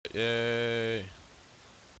Yay.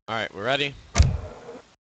 Alright, we're ready?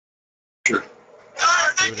 Sure.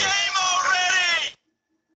 Start the game already!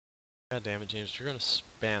 God damn it, James, you're gonna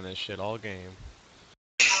spam this shit all game.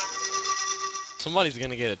 Somebody's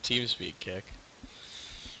gonna get a TeamSpeak kick.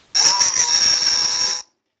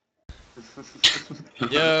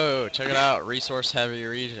 Yo, check it out, resource heavy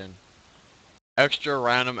region. Extra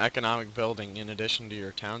random economic building in addition to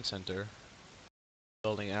your town center.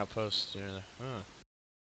 Building outposts. Huh.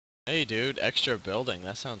 Hey dude, extra building,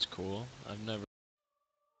 that sounds cool. I've never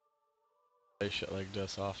played shit like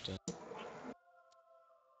this often.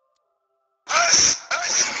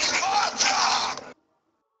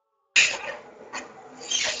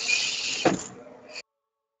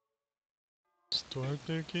 Start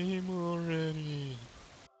the game already.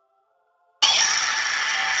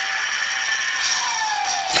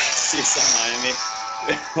 See some me.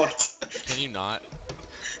 What? Can you not?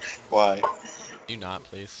 Why? Can you not,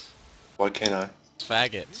 please? Why can't I? It's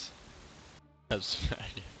faggots. That's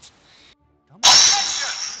faggots.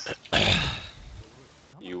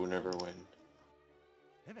 You will never win.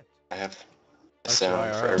 I have a That's sound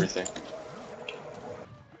why for everything.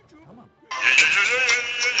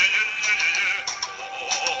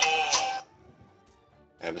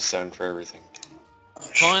 I have a sound for everything.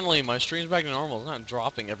 Finally, my stream's back to normal. It's not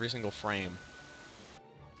dropping every single frame.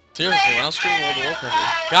 Seriously, when I was streaming World of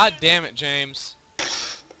Warcraft. God damn it, James.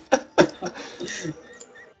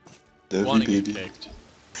 W Want to get baby. kicked.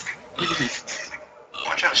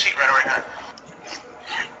 Watch out, secret right here.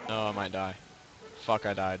 No, I might die. Fuck,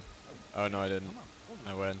 I died. Oh no, I didn't.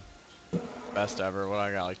 I win. Best ever. What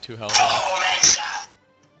I got? Like 2 health.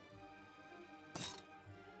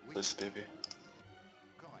 This baby.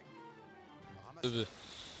 Left.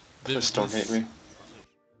 Just don't hit me.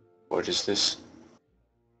 What is this?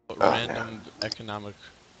 Random economic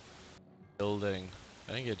building.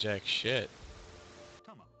 I didn't get jack shit.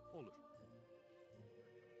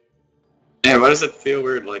 Yeah, why does it feel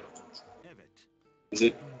weird? Like, is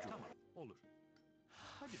it?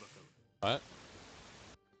 What?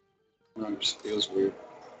 It just feels weird.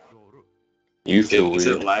 You feel weird. Is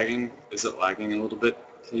it lagging? Is it lagging a little bit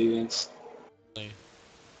to you guys? You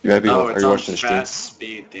gotta be. Oh, Are it's you on watching the stream? fast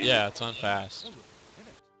speed. Damn. Yeah, it's on fast. It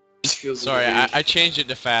just feels. Sorry, weird. I changed it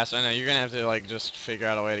to fast. I know you're gonna have to like just figure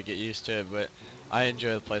out a way to get used to it, but I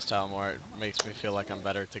enjoy the playstyle more. It makes me feel like I'm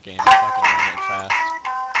better at the game if I can run it fast.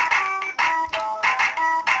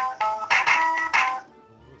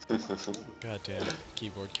 God damn it,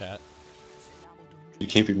 keyboard cat. You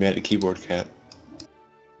can't be mad at keyboard cat.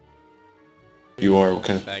 You are. What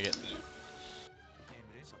kind of? Faggot.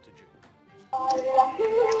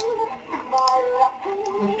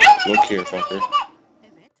 Look here, fucker.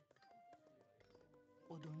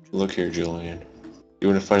 Look here, Julian. You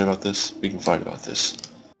wanna fight about this? We can fight about this.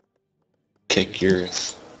 Kick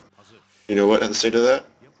yours. You know what I have to say to that?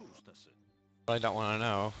 I don't want to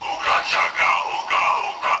know.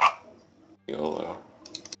 YOLO.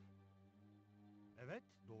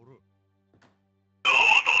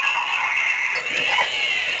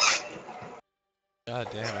 God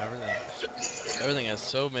damn, everything has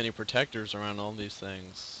so many protectors around all these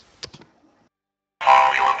things.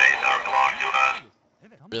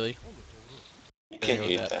 Really? You can't Go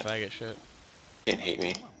with hate that. faggot shit. You can't hate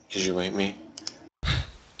me, because you hate me.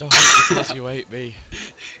 Don't because you hate me.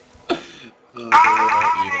 Don't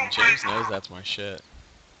even. James knows that's my shit.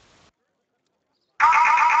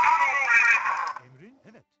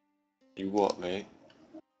 You what, mate?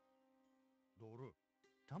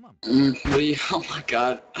 What do you? Oh my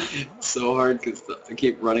god, it's so hard because I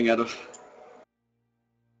keep running out of.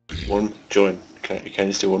 One, Julian, can I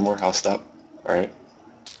just do one more? I'll stop. Alright?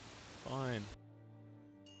 Fine.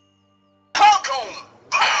 Faggot.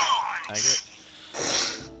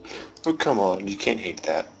 Faggot. Oh, come on, you can't hate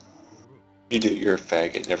that. You do, you're a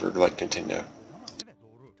faggot, never liked Nintendo.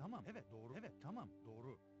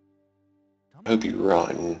 I hope you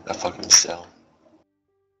rot in a fucking cell.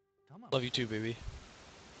 Love you too, baby.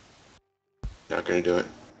 Not gonna do it.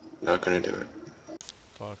 Not gonna do it.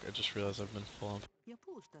 Fuck, I just realized I've been full on.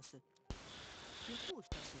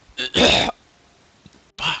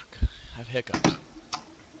 Fuck, I have hiccups.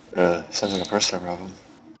 Sounds like a personal problem.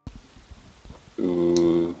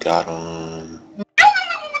 Ooh, got him.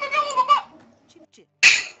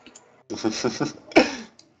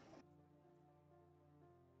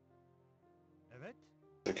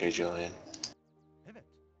 Okay, Julian.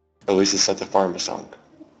 At least it's not the farmer song.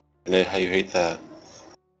 And then how you hate that.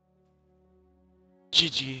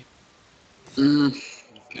 GG.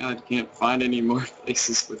 God, can't find any more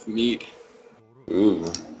places with meat. Ooh.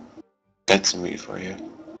 Got some meat for you.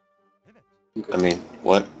 I mean,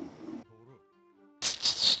 what?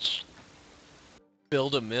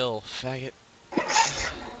 Build a mill, faggot.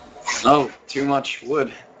 Oh, too much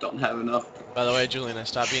wood. Don't have enough. By the way, Julian, I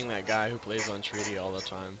stopped being that guy who plays on treaty all the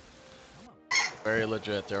time. Very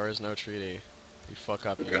legit, there is no treaty. You fuck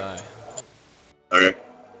up, you Okay. die. Okay.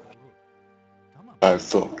 I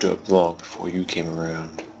fucked up long before you came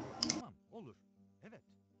around.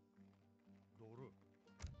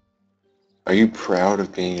 Are you proud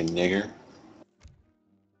of being a nigger?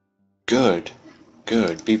 Good.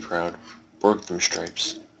 Good. Be proud. Work them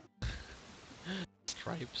stripes.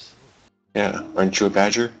 Stripes? Yeah. Aren't you a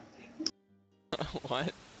badger?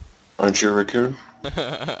 What? Aren't you a raccoon?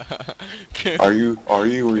 Coon. Are you or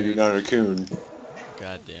you're Coon. not a coon?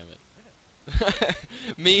 God damn it.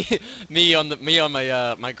 me on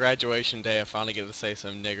my my graduation day, I finally get to say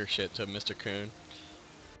some nigger shit to Mr. Coon.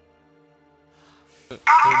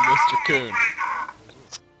 Mr. Coon.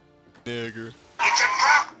 Nigger.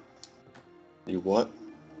 You what?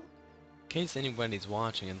 In case anybody's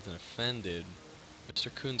watching and is offended, Mr.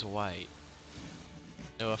 Coon's white.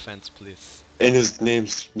 No offense, please. And his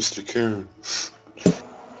name's Mr. Coon.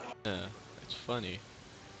 Yeah, it's funny.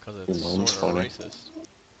 Because Your it's mom's sort of funny. racist.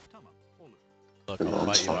 Look, Your I'll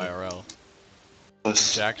mom's fight you funny. IRL.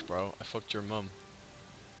 Plus, Jacked, bro. I fucked your mum.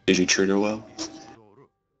 did you treat her well?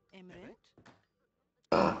 Emret.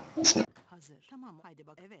 It's not. Hazır. Tamam haydi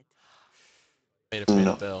bak. Evet. Made a pay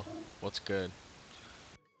No. the bill. What's good?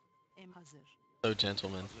 Hazır. So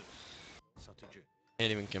gentleman.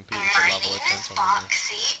 Can't even compete with the level of gentleman.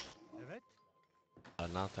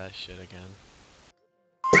 Not that shit again.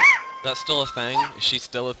 Is that still a thing? Is she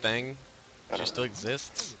still a thing? She still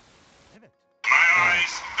exists? My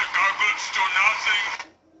eyes, the goggles do nothing.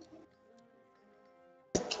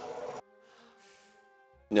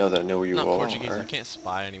 Now that I know where I'm you not all Portuguese, I are. can't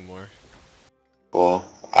spy anymore. Well,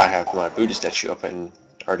 I have my Buddha statue up and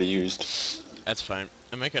already used. That's fine.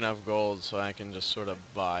 I make enough gold so I can just sort of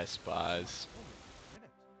buy spies.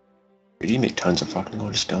 Dude, you make tons of fucking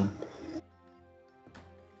gold, just dumb.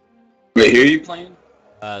 Wait, who are you playing?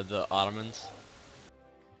 The Ottomans.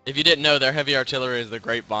 If you didn't know, their heavy artillery is the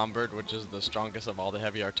Great Bombard, which is the strongest of all the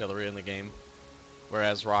heavy artillery in the game.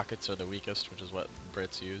 Whereas rockets are the weakest, which is what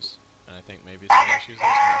Brits use. And I think maybe Spanish use those,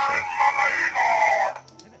 I'm not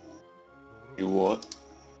You what?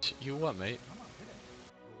 sure. You what, mate?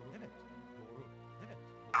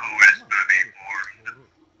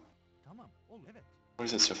 Why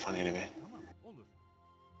is that so funny anyway?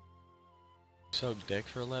 So dick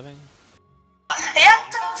for a living?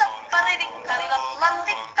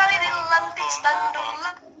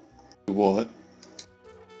 You what?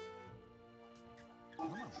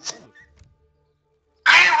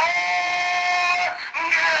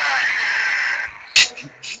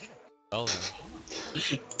 Well then.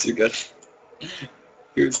 Too good.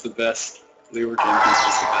 Who's the best? Leeward Yankees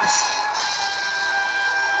was the best.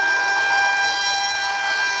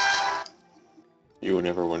 You will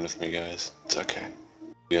never win with me, guys. It's okay.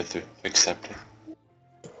 You have to accept it.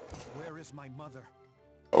 Where is my mother?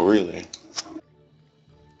 Oh, really?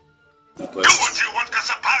 Do what you want because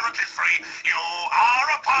a pirate is free. You are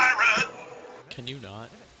a pirate. Can you not?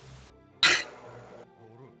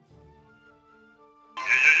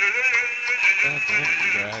 God damn it,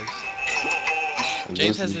 you guys. And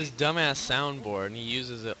James those has of his dumbass soundboard and he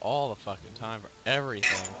uses it all the fucking time for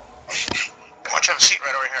everything. Watch on the seat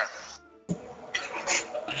right over here.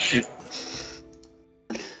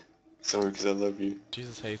 Sorry, because I love you.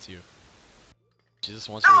 Jesus hates you. Jesus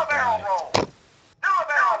wants you to die. roll. Do a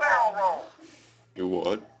barrel roll. You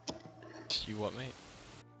what? You what, mate?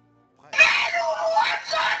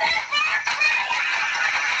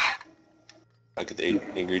 I get the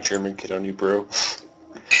angry German kid on you, bro.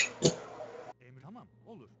 Tamam,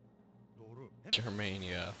 olur. Doğru.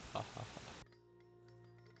 Germania. Ha, ha, ha.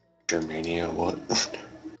 Germania, what?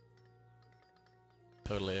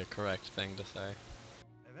 Totally a correct thing to say.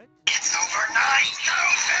 Evet. It's over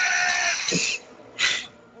 9,000.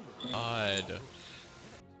 God.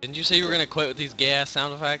 Didn't you say you were gonna quit with these gay ass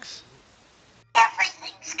sound effects?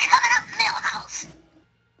 Everything's coming up, Millhouse.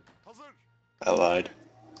 Hazır. I lied.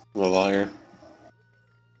 I'm a liar.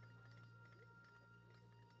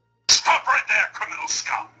 Stop right there, criminal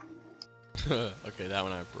scum. Okay, that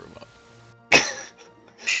one I approve of.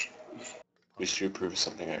 We should approve of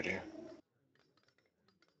something out here.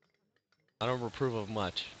 I don't approve of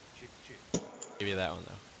much. Çık çık. Give you that one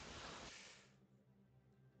though.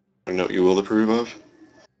 I know what you will approve of?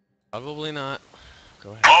 Probably not.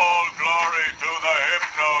 Go ahead. All glory to the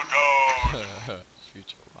Hypnodome.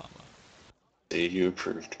 Futurama. See, you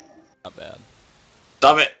approved. Not bad.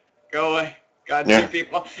 Stop it! Go away. God, Yeah. 3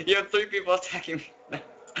 people. You have 3 people attacking me.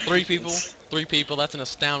 3 people? 3 people, that's an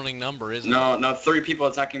astounding number, isn't it? No, 3 people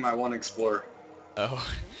attacking my 1 explorer. Oh.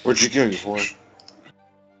 Where'd you go, you whore?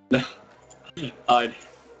 No. Hide.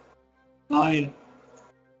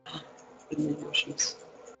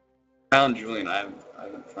 Found Julian. I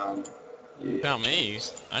haven't found. You Found me?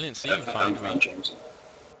 I didn't see you I find found me. James.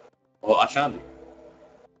 Well, I found him,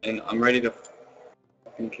 and I'm ready to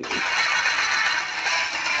fucking kill you.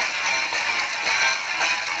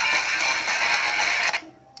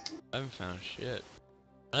 I haven't found shit.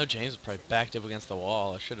 I know James was probably backed up against the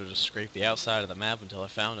wall. I should have just scraped the outside of the map until I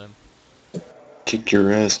found him. Kick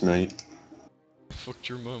your ass, mate. Fucked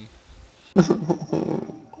your mum.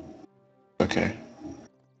 Okay.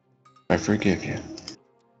 I forgive you.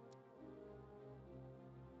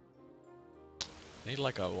 Need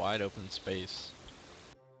like a wide open space.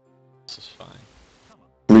 This is fine.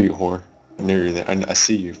 Where you whore? I knew you're there. I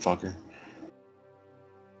see you, fucker.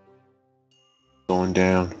 Going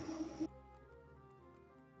down.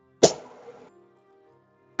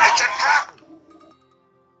 It's a trap!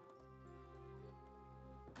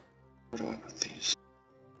 What do I with these?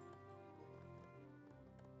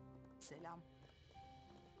 Selam.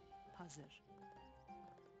 Hazır.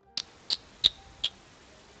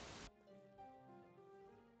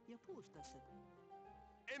 Yapı ustası.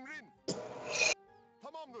 Emrin.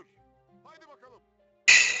 Tamamdır. Haydi bakalım.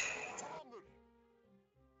 Tamamdır.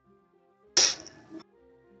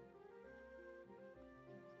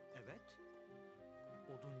 Evet.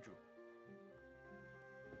 Oduncu.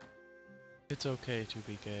 It's okay to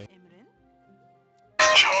be gay. Emrin.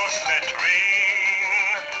 Toasted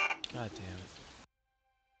green! God damn it.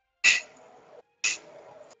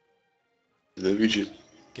 Love you,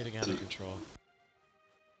 Getting out of control.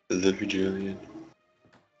 Love you, Julian.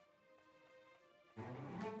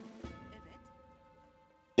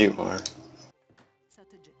 Evet. You are.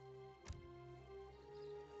 Satıcı.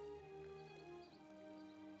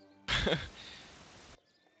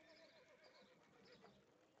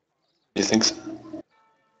 You think so?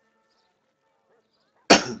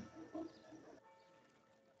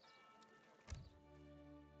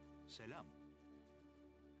 Selam.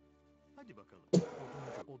 Hadi bakalım.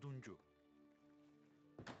 Oduncu.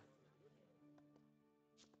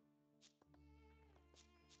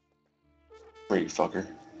 Where you fucker?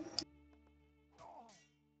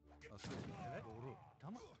 Nasıl? Evet. Doğru.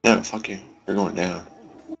 Tamam. No, fuck you. You're going down.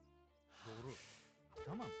 Doğru.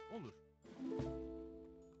 Tamam. Olur.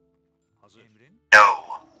 Hazır. Emrin. No.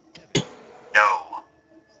 Evet. No.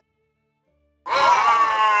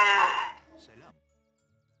 Selam.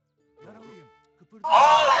 Yaralıyım. Kıpırda.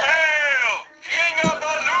 All hail! King of the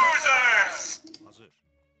losers! Hazır.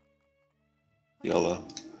 YOLO.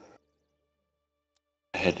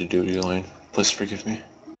 I had to do it, Julian. Please forgive me.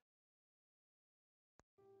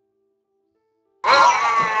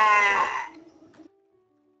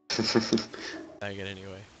 I get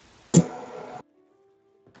anyway.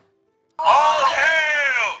 All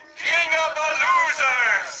hail! King of the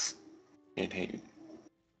losers! Can't hate you.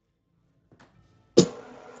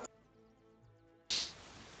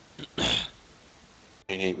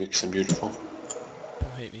 Can't hate me because I'm beautiful.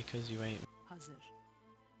 Don't hate me because you ain't. Hazır.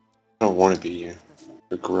 I don't want to be you. Ustası.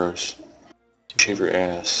 You're gross. Too Shave your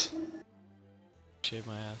ass. Shave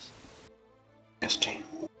my ass. Nasty.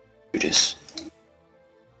 Do this.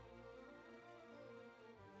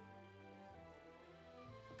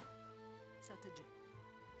 Satıcı.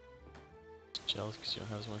 Jealous because you don't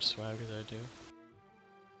have as much swag as I do.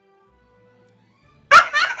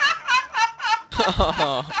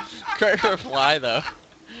 Oh, great reply though.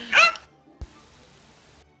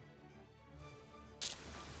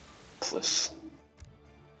 Plus.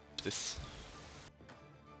 This.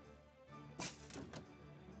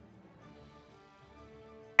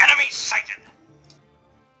 Enemy sighted!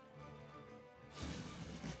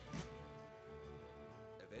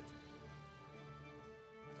 Evet.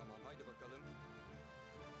 Tamam haydi bakalım.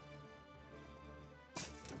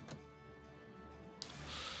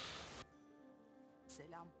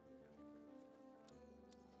 Selam.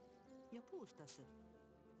 Yapı ustası.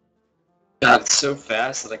 God, it's so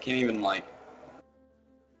fast that I can't even like.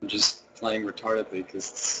 I'm just playing retardedly because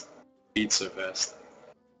it's speed so fast.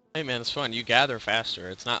 Hey man, it's fun. You gather faster.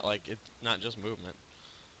 It's not like it's not just movement.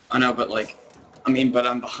 I know, but like, I mean, but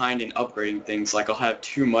I'm behind in upgrading things. Like, I'll have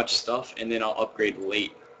too much stuff, and then I'll upgrade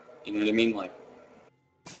late. You know what I mean? Like,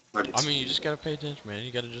 hard to I mean, you explain. just gotta pay attention, man.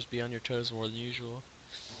 You gotta just be on your toes more than usual.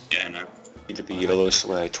 Yeah, I know. Need to be YOLO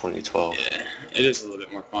Swag 2012. Yeah, it is a little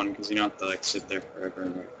bit more fun because you don't have to like sit there forever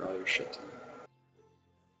and wait for all your shit.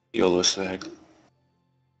 YOLO Swag.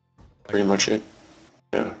 Pretty much it.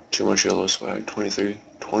 Yeah, too much YOLO Swag. 23,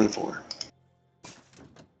 24.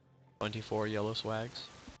 24 yellow swags.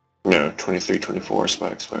 No, 23, 24,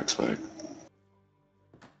 swag, swag, swag.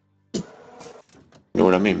 You know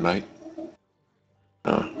what I mean, mate?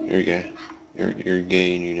 Oh, you're gay. You're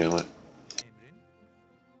gay and you know it. Emrin.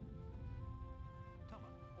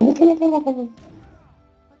 Tamam. Hadi bakalım.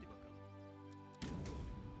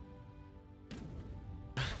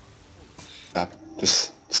 Stop.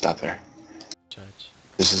 Just stop there. Judge.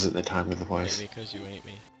 This isn't the time or the Hate place. me because you hate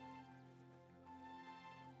me.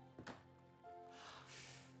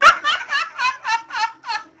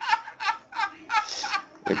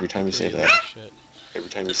 Every time you say Really that, shit. every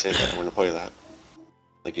time you say that, I'm gonna play that.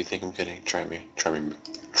 Like you think I'm kidding? Try me. Try me.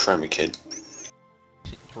 Try me, kid.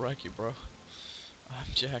 Wreck you, bro. I'm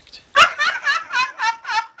jacked.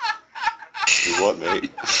 You what,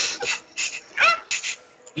 mate?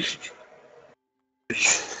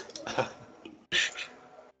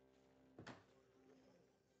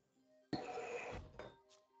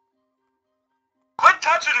 Quit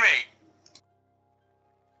touching me!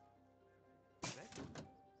 Evet.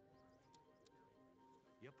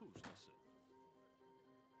 Yapı ustası.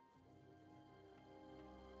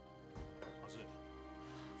 Hazır.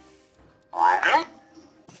 Rogan?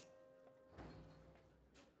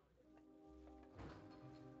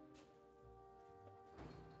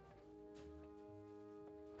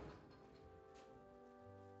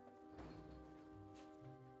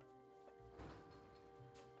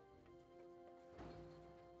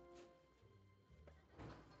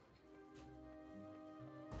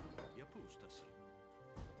 Yapı ustası.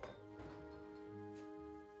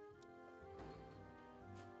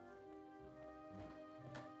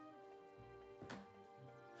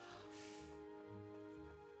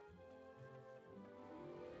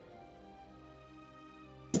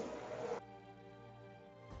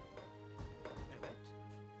 Evet.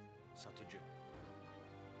 Satıcı.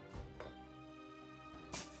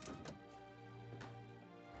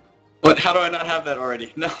 What? How do I not have that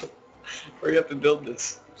already? No. Hurry up and build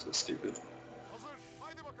this. I'm so stupid. Hazır.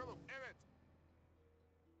 Haydi bakalım. Evet.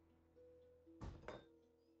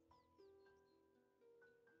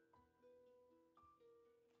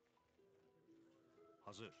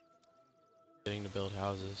 Hazır. Getting to build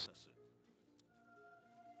houses. Ustası.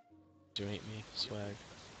 You hate me. Swag.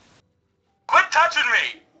 Quit touching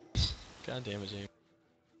me! God damn it, James.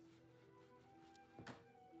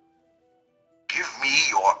 Give me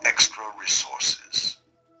your extra resources.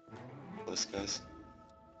 Listen, guys.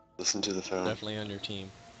 Listen to the phone. Definitely on your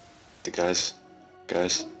team. The guys,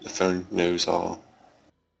 the phone knows all.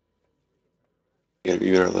 You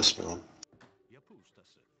better listen to him. Yapı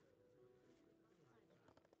ustası.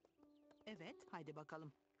 Evet, haydi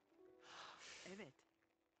bakalım. Evet.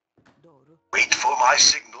 Doğru. Wait for my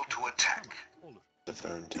signal to attack. Tamam. Olur. The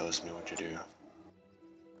phone tells me what to do.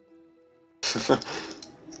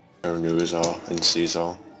 Phone knows all and sees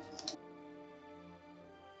all.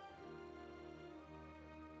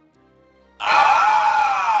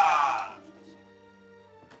 Ah!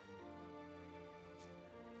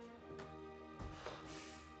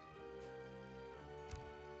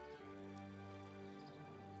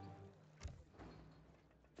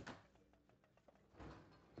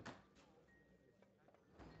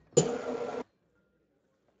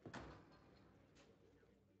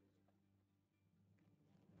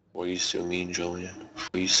 Why you so mean, Julian?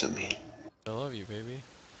 Why you so mean? I love you, baby.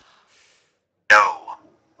 No.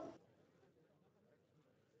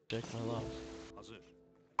 Take my love. Hazır.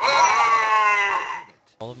 Ah! Evet.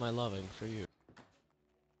 All of my loving for you.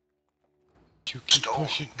 You keep Stone,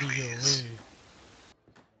 pushing me please. away.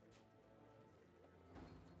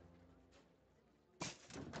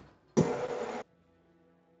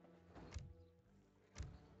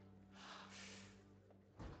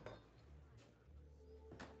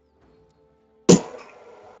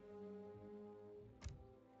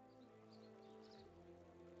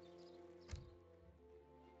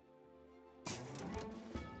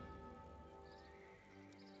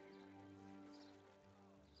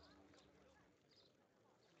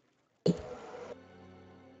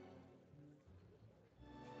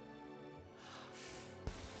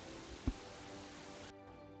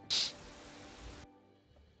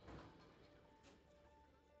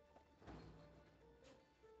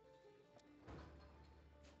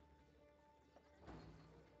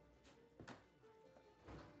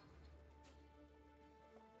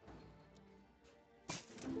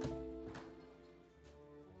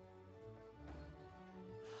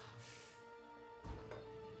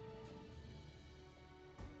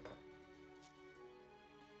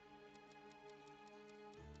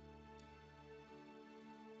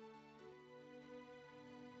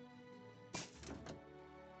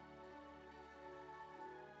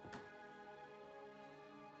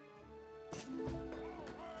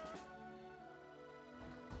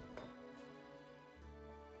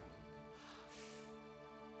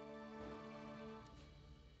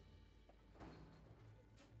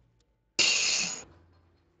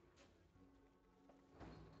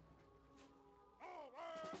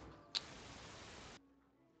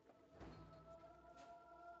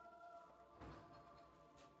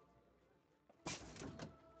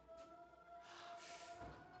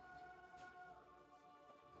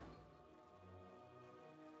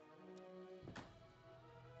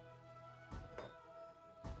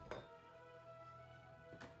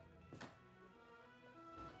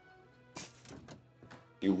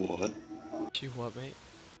 You what? You what, mate?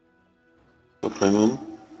 With my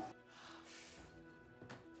mom?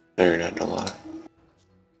 No, you're not, don't lie.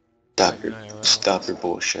 Stop your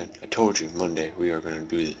bullshit. I told you Monday we are gonna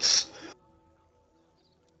do this.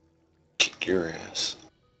 Kick your ass.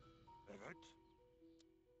 Evet.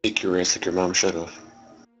 Kick your ass like your mom should have.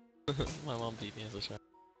 My mom beat me as a child.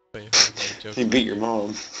 Wait, hold on, like, joke You beat your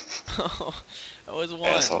mom. That was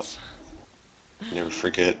Asshole. once. Never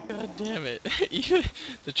forget. God damn it. You,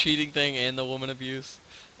 the cheating thing and the woman abuse.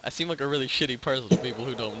 I seem like a really shitty person to people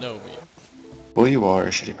who don't know me. Well, you are a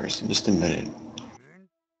shitty person. Just admit it. Kimin?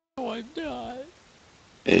 No, I'm not.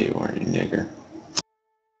 Yeah, you are, you nigger.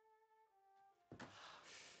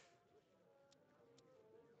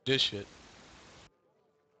 This shit.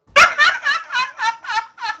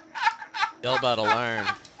 Y'all about to learn.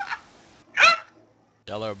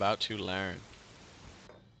 Y'all are about to learn.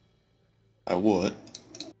 I would.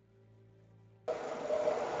 Evet.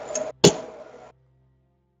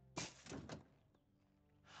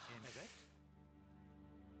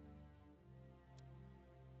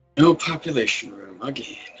 No population room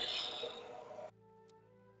again.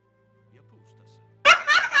 Yapı ustası.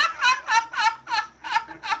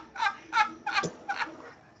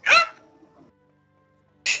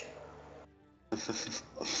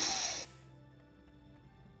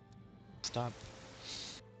 Stop.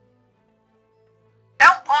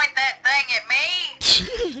 Don't point that thing at me!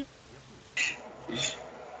 Yapı ustası.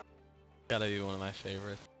 Gotta be one of my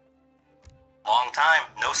favorites. Long time,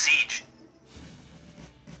 no siege.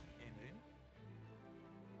 Emrin.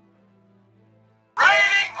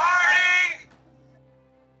 Raiding party!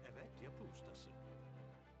 Evet, yapı ustası.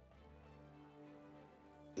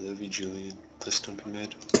 I love you, Julian. Please don't be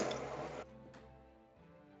mad.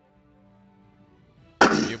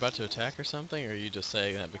 Are you about to attack or something, or are you just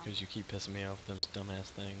saying that because you keep pissing me off with them dumbass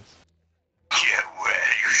things? Yeah, well,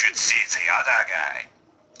 you should see the other guy.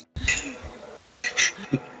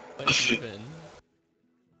 Like even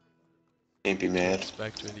Can't be mad.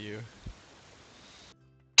 respect with you.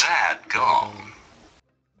 Dad, gone.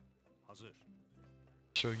 Hazır.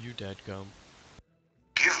 Show you dadgum.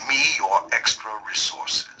 Give me your extra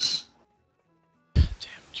resources.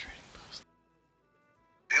 Damn trading post.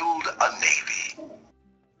 Build a navy.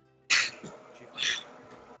 Çift.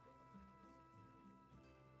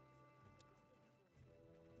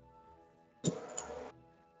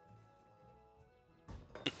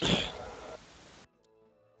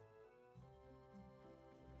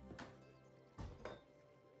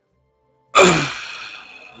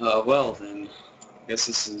 Well then, I guess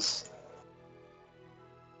this is...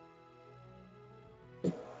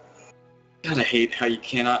 God, I hate how you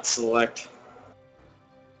cannot select.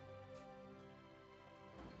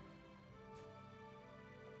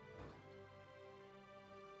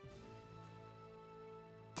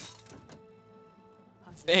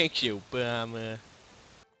 Hazır. Thank you, but Yapı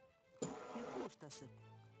ustası.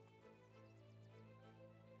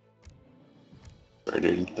 Alright,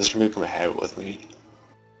 dude. This is gonna become a habit with me.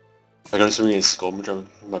 I gotta swing in school, I'm driving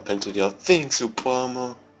my pencil yell, "Thanks,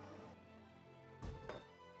 Obama!"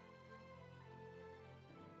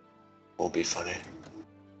 Won't be funny.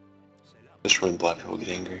 Selam. Just when black people get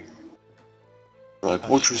angry. They're like,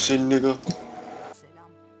 what you say, nigga?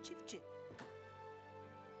 Selam. Çiftçi.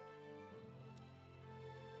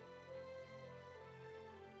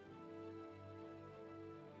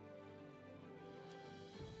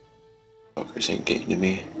 Fuckers ain't getting to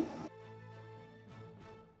me.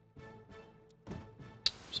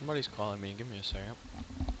 somebody's calling me. Give me a second.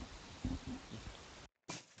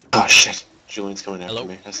 Oh shit. Julian's coming after Hello?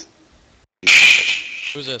 me. That's...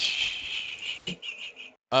 Who's this?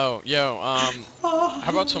 Oh, yo, how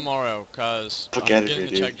about tomorrow? Cause Look I'm at it, getting the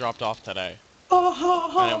dude. check dropped off today,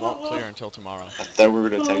 and it won't clear until tomorrow. I thought we were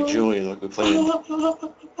gonna attack Julian like we planned.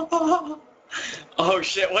 Oh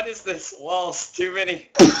shit, what is this? Walls, too many.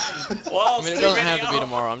 I Walls, mean, it too doesn't many. have to be Oh.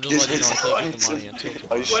 tomorrow. I'm just letting you know I'm taking the money until Oh,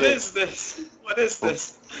 tomorrow. shit. What is this? What is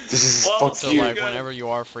this? This is Walls, fuck So you. like, good. whenever you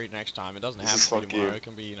are free next time, it doesn't This have is to be fuck tomorrow. you. It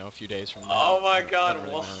can be, a few days from now. Oh my Doesn't god,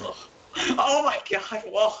 really matter. Walls. Oh my god,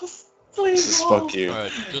 Walls. This Please, is Walls. fuck you.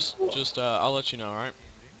 Alright, just, I'll let you know, alright?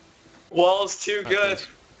 Emrin. Walls too Alright, good.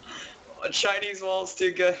 thanks. Chinese walls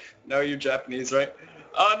too good. No, you're Japanese, right?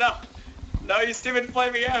 Oh no. No, you stupid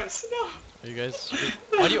flaming M's. No. Are you guys...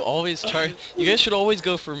 Why do you always try... You guys should always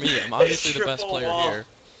go for me. I'm obviously the best Triple player wall. here.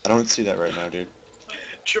 I don't see that right now, dude.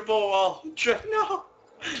 Triple wall. No.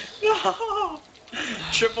 No.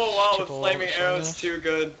 Triple wall with Triple wall flaming with arrows fire. too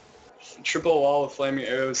good. Triple wall with flaming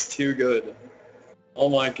arrows too good. Oh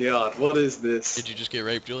my god, what is this? Did you just get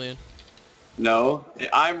raped, Julian? No,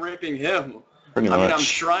 I'm raping him. Pretty I mean, I'm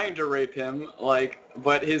much. trying to rape him, like,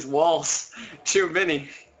 but his walls, too many.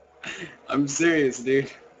 I'm serious,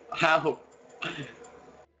 dude. How?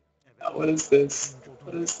 What is this?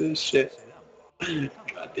 What is this shit?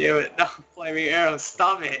 God damn it. No, flaming arrows,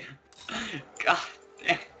 stop it. God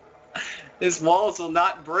damn. His walls will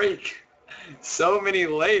not break. So many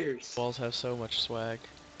layers. Walls have so much swag.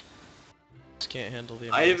 Just can't handle the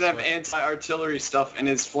I amount even of have swag. anti-artillery stuff and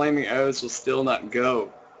his flaming arrows will still not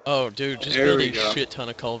go. Oh, dude, just There build we a go. shit ton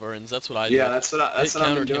of culverins. That's what I Yeah, did. that's what It I've been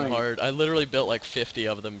countered him doing. hard. I literally built like 50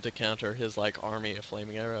 of them to counter his like army of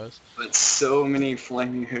flaming arrows. But so many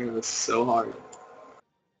flaming arrows, so hard.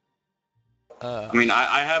 I mean,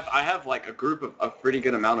 I have like a group of a pretty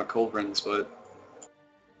good amount of culverins, but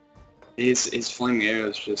his flaming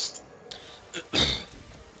arrows just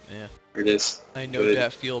Yeah. are just I know good.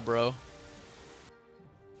 that feel, bro.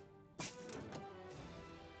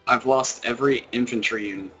 I've lost every infantry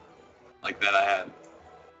unit like that I had.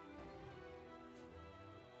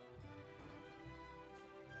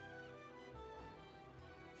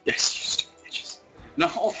 Yes, you stupid bitches. No,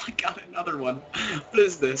 oh my god, another one. What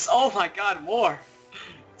is this? Oh my god, more.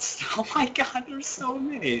 Oh my god, there's so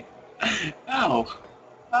many. Ow.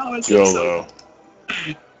 How is there so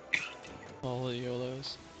YOLO. All the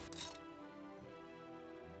YOLOs.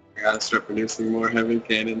 I gotta start producing more heavy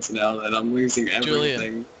cannons now that I'm losing Julian,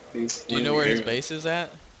 everything. These Do you know where his flaming arrows. base is at?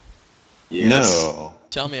 Yes. No.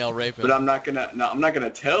 Tell me, I'll rape him. But I'm not gonna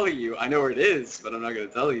tell you. I know where it is, but I'm not gonna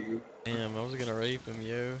tell you. Damn, I was gonna rape him,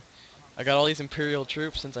 yo. I got all these Imperial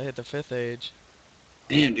troops since I hit the 5th age.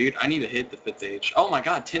 Damn, dude, I need to hit the 5th age. Oh my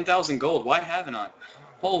god, 10,000 gold. Why haven't I?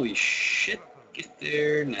 Holy shit. Get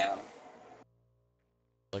there now.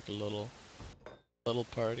 Like a little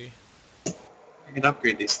party. I could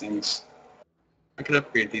upgrade these things. I could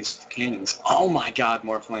upgrade these cannons. Oh my god,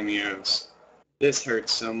 more flaming arrows. This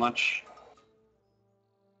hurts so much.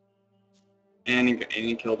 And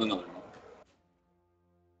he killed another one.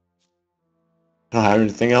 I don't have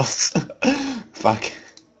anything else. Fuck.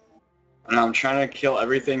 And I'm trying to kill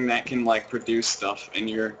everything that can like produce stuff in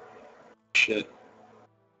your shit.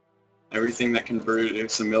 Everything that can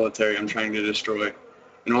produce a military, I'm trying to destroy.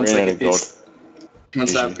 And once I Ran out get of gold. these,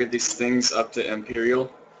 once I Easy. get these things up to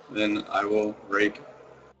Imperial, then I will rape.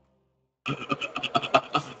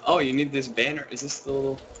 Oh, you need this banner. Is this the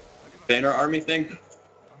little banner army thing?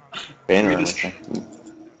 Banner We on just- thing.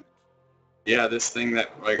 Yeah, this thing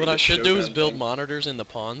that like. What I this should do is shotgun build thing. monitors in the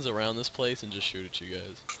ponds around this place and just shoot at you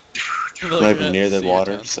guys. I'm not even near the See your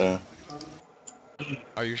water, town. so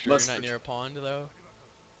Are you sure Must you're not be- near a pond though?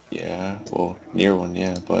 yeah. Well, near one,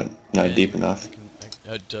 yeah, but not Man, deep enough.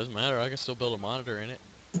 It doesn't matter. I can still build a monitor in it.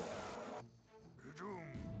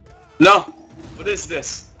 No! What is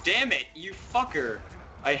this? Damn it, you fucker!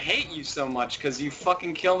 I hate you so much because you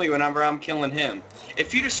fucking kill me whenever I'm killing him.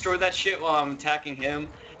 If you destroy that shit while I'm attacking him,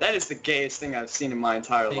 that is the gayest thing I've seen in my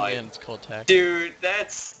entire Hey life. man, it's called tax. Dude,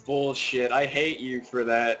 that's bullshit. I hate you for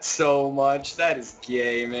that so much. That is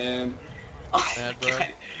gay, man. Oh Mad, my bro?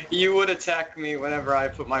 god. You would attack me whenever I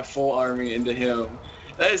put my full army into him.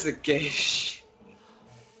 That is the gayest shit.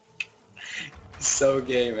 So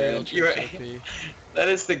gay, man. Imperial You are, troops OP. that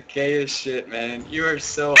is the gayest shit, man. You are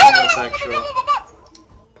so homosexual.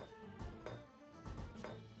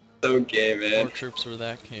 So gay, More man. troops where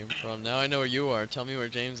that came from. Now I know where you are. Tell me where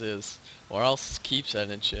James is. Or else keep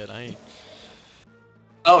sending shit. I ain't.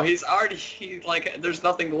 Oh, he's like, there's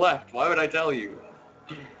nothing left. Why would I tell you?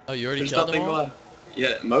 Oh, you already There's killed them nothing all? left.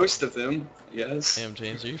 Yeah, most of them, yes. Damn,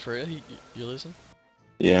 James, are you for real? You listen?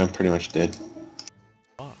 Yeah, I'm pretty much dead.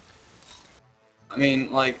 Fuck. I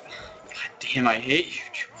mean, like, god damn, I hate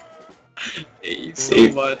you. I hate you so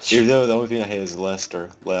Even much. though the only thing I hate is left or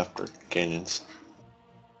canyons.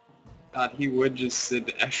 God, he would just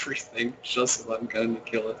send everything just so I'm going to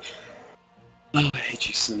kill it. Oh, I hate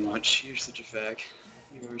you so much. You're such a fag.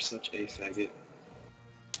 You are such a faggot.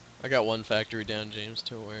 I got one factory down, James,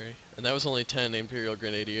 don't worry. And that was only 10 Imperial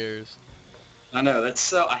Grenadiers. I know, that's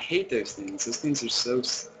so, I hate those things. Those things are so,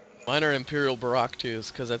 Mine are Imperial Barak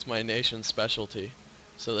 2s, because that's my nation's specialty.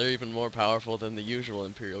 So they're even more powerful than the usual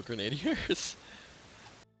Imperial Grenadiers.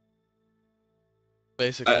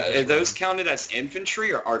 Basically, are just those run. counted as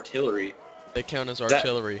infantry or artillery? They count as That-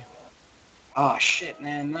 artillery. Oh shit,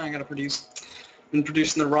 man, now I gotta produce. Been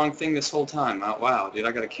producing the wrong thing this whole time. Oh, wow, dude,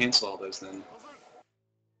 I gotta cancel all those then.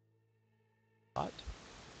 What?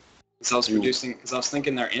 Because I was You- producing, because I was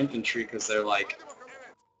thinking they're infantry, because they're like.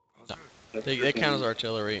 No, they're They count as freaking-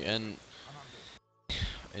 artillery, and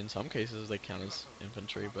in some cases they count as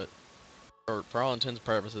infantry, but for all intents and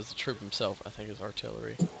purposes, the troop himself, I think, is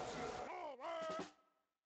artillery.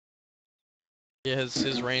 Yeah, Yeah,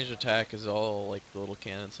 his ranged attack is all like the little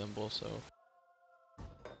cannon symbol, so.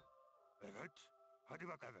 Evet. Hadi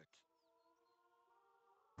bak evet.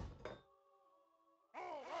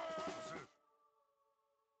 Hazır.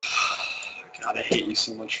 God, I hate you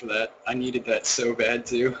so much for that. I needed that so bad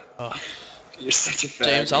too. Oh. You're such a fag,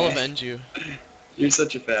 James, I'll man. avenge you. You're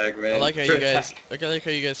such a fag, man. I like how For you a guys, fact. I like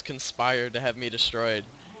how you guys conspired to have me destroyed,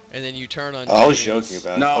 and then you turn on I was Julian's. joking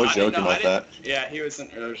about. No, I was I didn't joking know. I about didn't. that. Yeah, he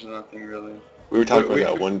wasn't. There's nothing really. We were talking We-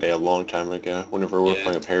 about that we- one day a long time ago. Whenever we were Yeah.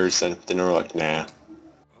 playing with Harrison, then we were like, nah.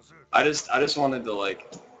 Hazır. I just wanted to like,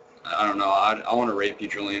 I don't know. I want to rape you,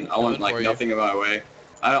 Julian. I want Coming like for you. nothing in my way.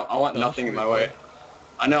 I want Oh, nothing in my good way. boy.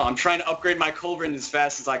 I know. I'm trying to upgrade my culverin as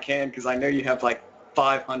fast as I can because I know you have like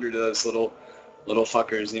 500 of those little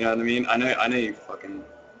fuckers. You know what I mean? I know you fucking.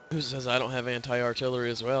 Who says I don't have anti-artillery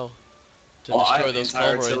as well? To Well, I destroy have those culverins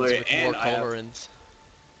anti-artillery with more and I have. culverins.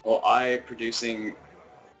 Well, I producing.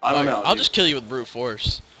 I don't know. I'll dude. just kill you with brute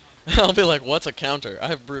force. I'll be like, what's a counter? I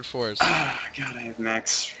have brute force. Ah, God, I have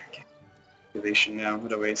max activation now.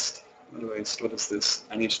 What a waste. What a waste. What is this?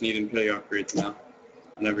 I just need Imperial upgrades now.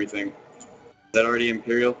 On everything. Is that already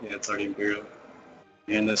Imperial? Yeah, it's already Imperial.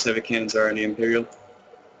 And the Civic Cannon's already Imperial.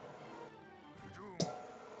 Hücum.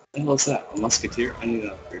 What the hell is that? A Musketeer? I need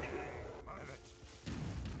that upgrade. Evet.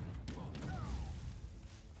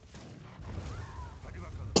 Hadi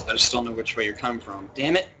bakalım. I just don't know which way you're coming from.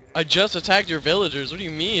 Damn it! I just attacked your villagers. What do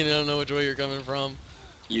you mean? I don't know which way you're coming from.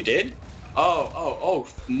 You did? Oh,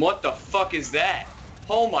 what the fuck is that?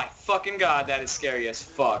 Oh my fucking god, that is scary as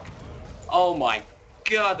fuck. Oh my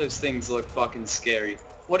god, those things look fucking scary.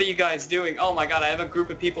 What are you guys doing? Oh my god, I have a group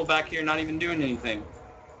of people back here not even doing anything.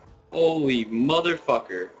 Holy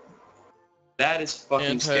motherfucker. That is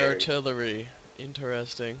fucking scary. Anti-artillery.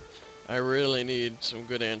 Interesting. I really need some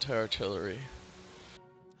good anti-artillery.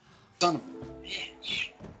 Son of a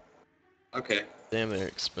bitch. Okay. Damn, they're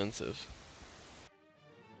expensive.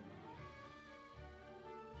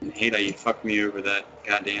 I hate how you fucked me over that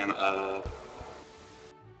goddamn,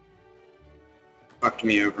 fucked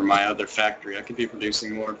me over my other factory. I could be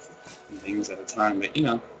producing more things at a time, but you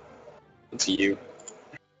know, it's you.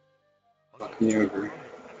 Fuck me over.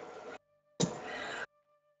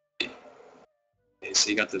 Okay, so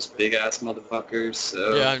you got those big ass motherfuckers,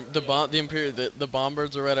 so... Yeah, the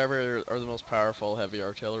bombers or whatever are the most powerful heavy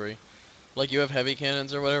artillery. Like you have heavy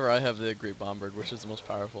cannons or whatever, I have the Great Bombard, which is the most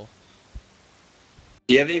powerful.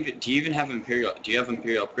 Do you even have Imperial, do you have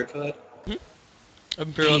Imperial upgrade for that?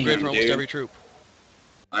 Imperial upgrade for Damn, almost dude. every troop.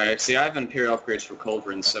 Alright, see I have Imperial upgrades for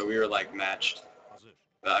Culverin, so we were like matched. Hazır.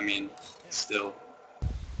 But I mean, still,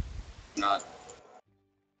 not.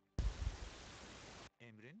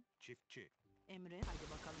 Emrin çiftçi. Emre hadi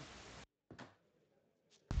bakalım.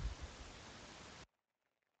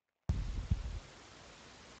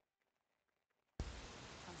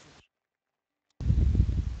 Hazır.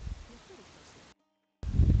 Yapı ustası.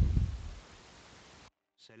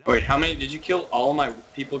 Selam. Wait, how many, did you kill all my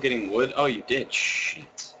people getting wood? Oh, you did,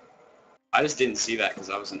 shit. I just didn't see that because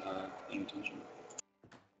I wasn't paying attention.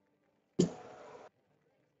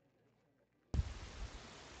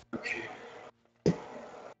 Okay.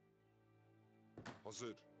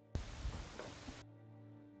 Hazır.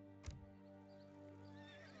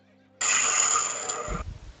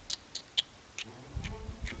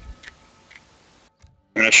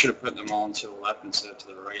 I mean, I should have put them all to the left instead of to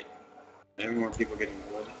the right. Maybe more people getting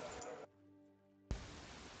wood.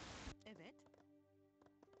 Evet.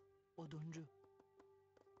 Oduncu.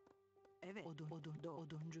 Evet.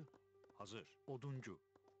 Oduncu. Hazır. Oduncu.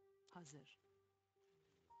 Hazır.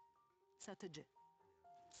 Satıcı.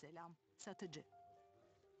 Selam. Satıcı.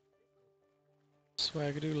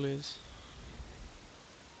 Swagadoodlies.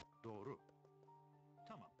 Doğru.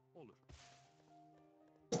 Tamam, olur.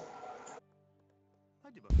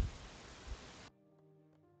 Hadi bakalım.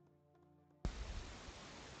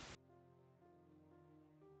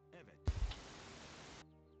 Evet.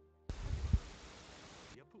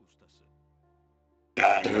 Yapı ustası.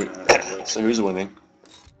 So who's winning?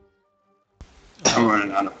 I'm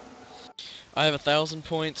running out of... I have 1,000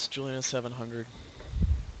 points. Julian has 700.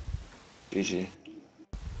 GG.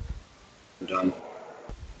 I'm done.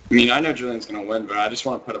 I mean, I know Julian's gonna win, but I just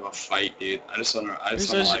want to put up a fight, dude. I just want to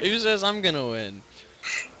like... Who says I'm gonna win?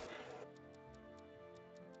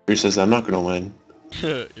 Who says I'm not gonna win?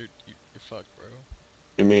 you're fucked, bro.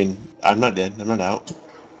 I mean, I'm not dead. I'm not out.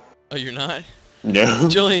 Oh, you're not? No.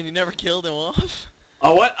 Julian, you never killed him off?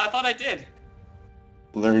 Oh, what? I thought I did.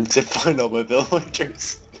 Learn to find all my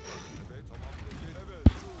villagers.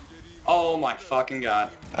 Oh my fucking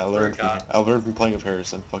god. I learned. God. I learned from playing with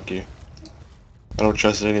Harrison. Fuck you. I don't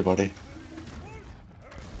trust anybody.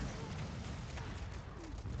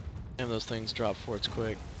 Damn, those things drop forts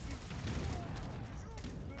quick.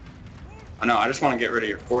 I know, I just want to get rid of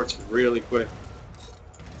your forts really quick.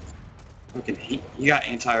 Fucking, you got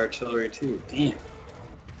anti-artillery too, damn.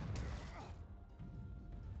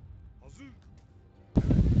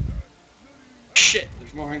 Shit,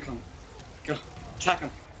 there's more income. Go, attack them.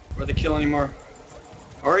 Before they kill anymore.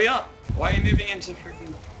 Hurry up! Why are you moving into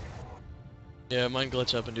freaking... Yeah, mine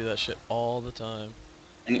glitch up and do that shit all the time.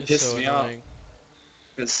 And it It's pisses so me annoying. off.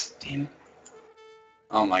 Because, damn it.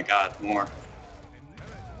 Oh my god, more.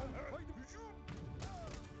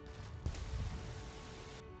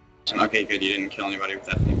 Okay, good, you didn't kill anybody with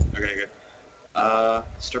that thing. Okay, good.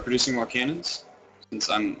 Start producing more cannons? Since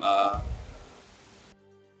I'm, Oh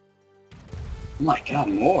my god,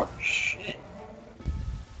 more! Shit.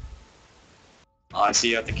 Oh, I see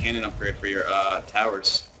you have the cannon upgrade for your,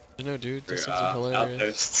 towers. I know, dude. For Those your, things are hilarious.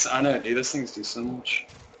 outposts. I know, dude, those things do so much.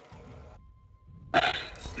 God,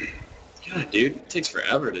 dude, it takes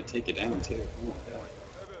forever to take it down, too. Oh my god.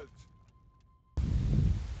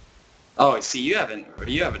 Oh, see, you haven't.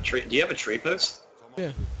 Do you have a trade? Do you have a trade post?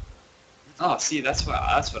 Yeah. Oh, see, that's what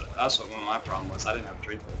one of my problem was. I didn't have a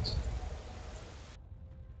trade post.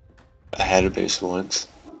 I had a base once.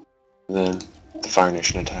 And then the Fire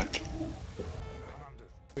Nation attacked.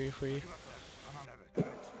 Free.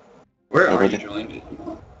 Where are you, Nobody? Julian?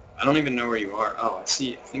 I don't even know where you are. Oh, I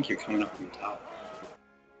see. I think you're coming up from the top.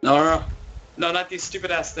 No, not these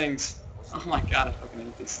stupid ass things. Oh my god, I fucking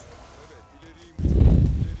hate these.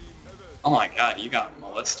 Oh my god, you got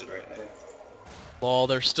molested right there. Lol,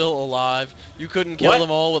 they're still alive. You couldn't kill What?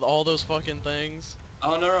 them all with all those fucking things?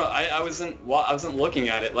 Oh no, I wasn't looking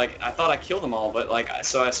at it. Like I thought I killed them all, but like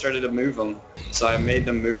so I started to move them. So I made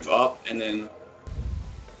them move up, and then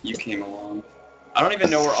you came along. I don't even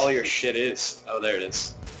know where all your shit is. Oh, there it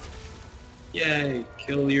is. Yay!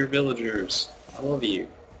 Kill your villagers. I love you.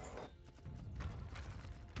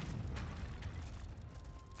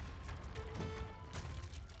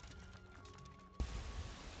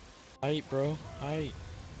 Height, bro. Height.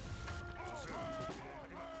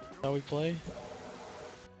 How we play?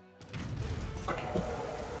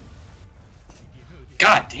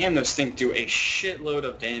 God damn, those things do a shitload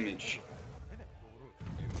of damage.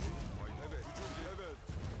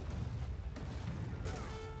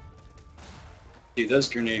 Dude, those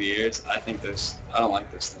grenadiers, I don't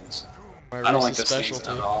like those things. My I don't like race's those things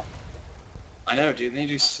specialty. at all. I know, dude, they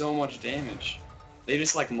do so much damage. They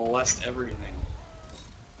just like molest everything.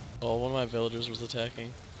 Oh, one of my villagers was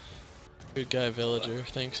attacking. Good guy villager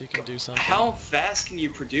thinks he can do something. How fast can you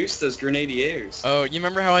produce those grenadiers? Oh, you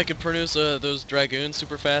remember how I could produce those dragoons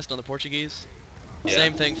super fast on the Portuguese? Yeah.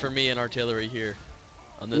 Same thing for me in artillery here.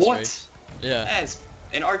 On this What? race. Yeah. As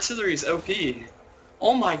and artillery's OP.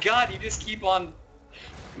 Oh my god, you just keep on...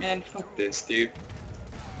 Man, fuck this, dude.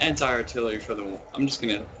 Anti-artillery for the... I'm just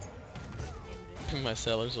gonna... My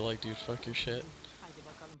sellers are like, dude, fuck your shit. Haydi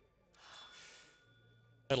bakalım.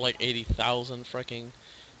 I had like 80,000 freaking...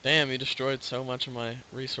 Damn, you destroyed so much of my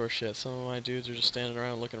resource shit. Some of my dudes are just standing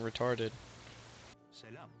around looking retarded.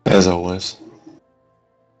 Selam. As always.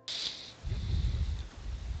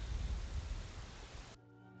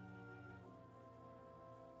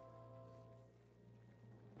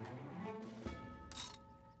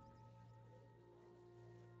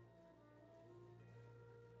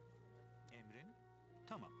 Emrin?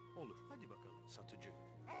 Tamam, olur. Hadi bakalım satıcı.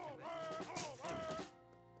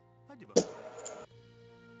 Hadi bakalım.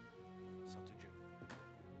 Satıcı.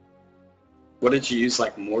 What did you use,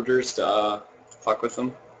 like, mortars to, fuck with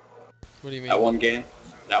them? What do you mean? That one game?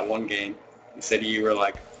 That one game. You said you were,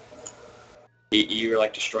 like... You were,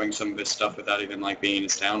 like, destroying some of his stuff without even, like, being in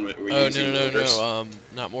his town. Were you Oh, using no, mortars?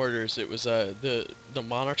 not mortars. It was, the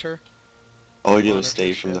monitor. All he did was Monitor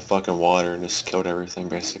stay from the ship. fucking water and just killed everything,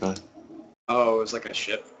 basically. Oh, it was like a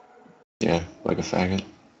ship? Yeah, like a faggot.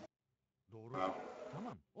 Doğru. Oh.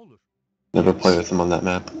 Tamam, olur. Never play with him on that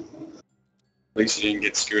map. At least you didn't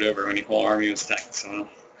get screwed over when your whole army was attacking someone.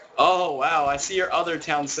 Oh, wow, I see your other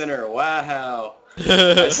town center. Wow.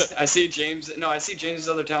 I see James... No, I see James's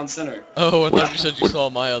other town center. Oh, I Which- thought you said you which- saw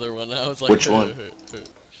my other one. I was like, Which one?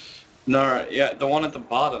 No, yeah, the one at the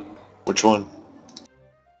bottom. Which one?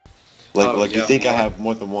 Like, Oh, like you yeah, think I more. have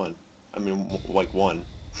more than one? I mean, like one.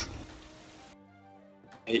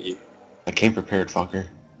 I hate you. I came prepared, fucker.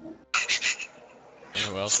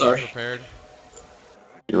 Who else Sorry. came prepared?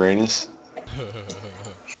 Uranus?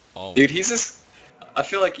 Oh. Dude, he's just... I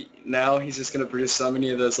feel like now he's just gonna produce so many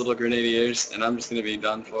of those little grenadiers, and I'm just gonna be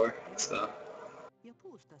done for, so... Yapı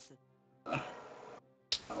ustası. I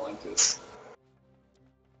don't like this.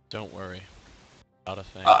 Don't worry. Not a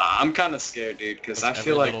thing. I'm kinda scared, dude, because I Every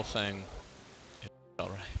feel like... little thing.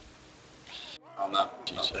 Alright. Oh, not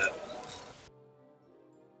that.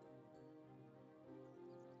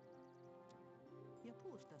 Ja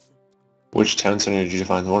puustasi. Which town center did you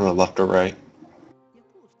find? The one on the left or right? Ja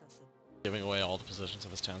puustasi. Giving away all the positions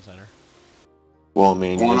of his town center. Well, I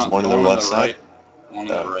mean, there's one on the left side.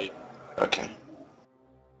 One on the right. Okay.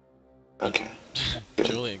 Okay.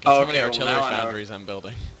 Julian, guess how many Okay, well, artillery now I know. foundries I'm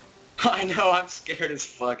building? I know, I'm scared as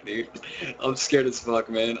fuck, dude. I'm scared as fuck,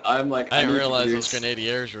 man. I'm like, I didn't need to realize those produce-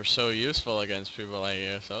 grenadiers were so useful against people like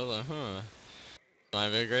you, so I was like, might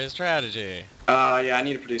be a great strategy. Yeah, I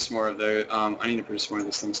need to produce more of those. I need to produce more of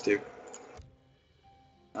those things too.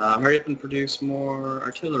 Hurry up and produce more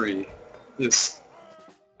artillery. This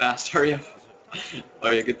fast, hurry up. Oh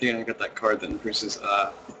yeah, good thing I got that card that increases,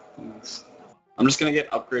 things. I'm just gonna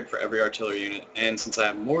get upgrade for every artillery unit, and since I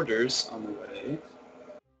have mortars on the way...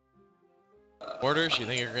 Orders, you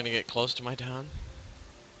think you're gonna get close to my town?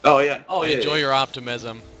 Oh yeah, I yeah. enjoy yeah. your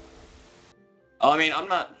optimism. I mean, I'm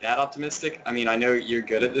not that optimistic. I mean, I know you're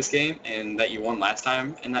good at this game, and that you won last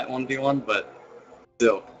time in that 1v1, but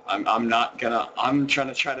still, I'm not gonna... I'm trying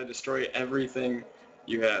to destroy everything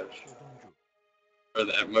you have. Or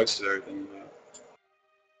most of everything you have.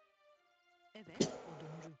 Evet,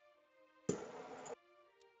 oduncu.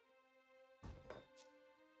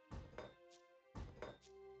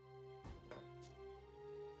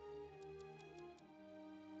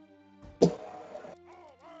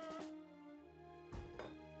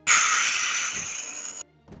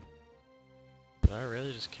 Did I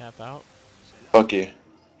really just cap out? Fuck you.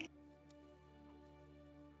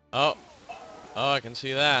 Oh. Oh, I can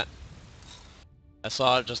see that. I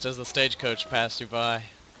saw it just as the stagecoach passed you by.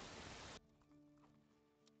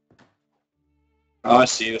 Oh, I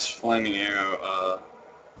see this flaming arrow.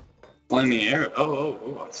 Flaming arrow.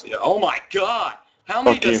 Oh, I see it. Oh my god! How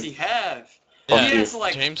many Fuck does you. he have? Fuck He you. has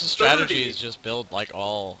like James' 30. strategy is just build like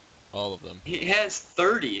all of them. He has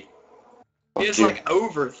 30. Fuck He has you. like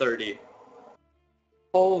over 30.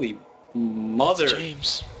 Holy mother.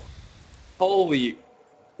 James. Holy.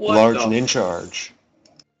 What Large the and in charge.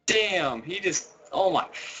 Damn, he just... Oh my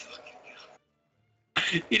fucking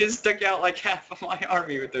god. He just took out like half of my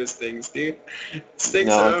army with those things, dude. These things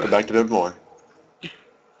Now are... I'll go back to a bit more.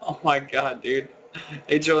 Oh my god, dude.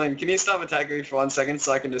 Hey Julian, can you stop attacking me for 1 second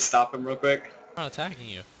so I can just stop him real quick? I'm not attacking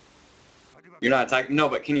you. You're not attacking... No,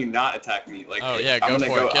 but can you not attack me? Like, Oh yeah, I'm go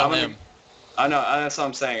gonna for it. Kill I'm gonna- him. I know, that's what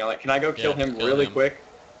I'm saying. Like, can I go kill Yeah, him kill really him. quick?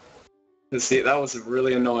 'Cause see, that was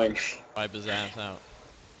really annoying. Wipe his ass out.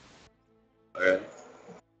 Alright.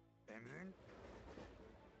 Emrin,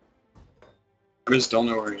 I just don't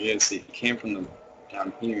know where he is. He came from the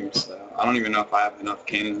down here, so I don't even know if I have enough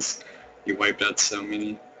cannons. He wiped out so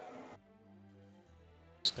many.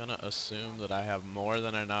 Just gonna assume that I have more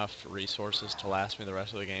than enough resources to last me the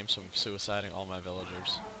rest of the game, so I'm suiciding all my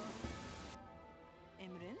villagers.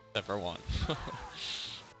 Emrin, Except for one.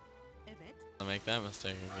 evet. I'll make that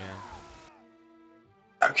mistake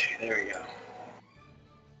again. Okay, there we go.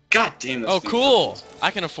 God damn this Oh, thing cool! fucking-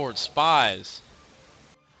 I can afford spies.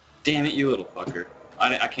 Damn it, you little fucker.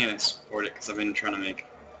 I can't support it because I've been trying to make...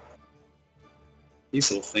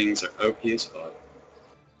 These little things are OP as fuck.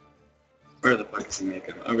 Where the fuck is he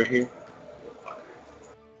making them? Over here?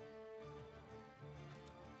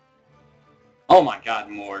 Oh my god,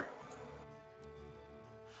 more.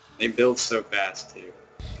 They build so fast too.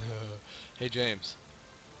 Hey James.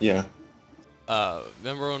 Yeah.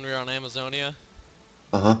 Remember when we were on Amazonia?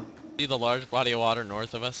 Uh-huh. See the large body of water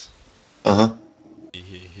north of us? Uh-huh.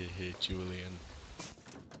 Julian.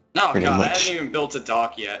 No, Pretty god, I much. haven't even built a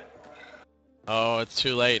dock yet. Oh, it's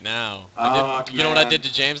too late now. Oh, You know what I man. did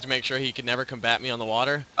to James to make sure he could never combat me on the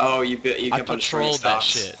water? Oh, you I kept on destroying patrolled that stocks.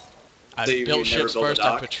 shit. I So you built would never ships build a first, I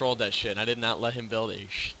dock? patrolled that shit, and I did not let him build a he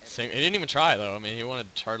didn't even try though. I mean, he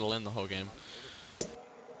wanted to turtle in the whole game.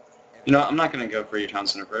 You know, I'm not gonna go for your town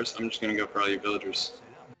center first. I'm just gonna go for all your villagers.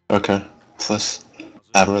 Okay. Plus,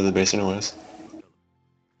 I have another base anyways.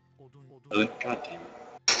 Really? God damn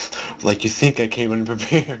it. Like you think I came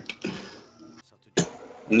unprepared. satıcı.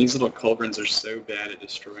 And these little culverins are so bad at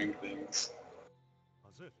destroying things.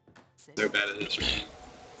 Hazır. So bad at destroying.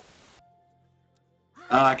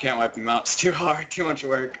 Ah, I can't wipe them out. It's too hard. Too much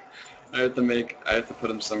work. I have to put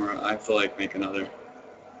them somewhere. I have to like make another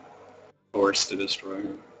force to destroy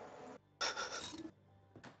them.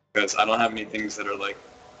 Because I don't have any things that are like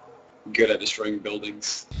good at destroying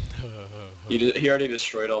buildings. He already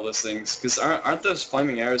destroyed all those things. Because aren't those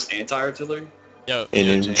flaming arrows anti-artillery? Yo, In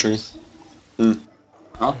yo, infantry. James.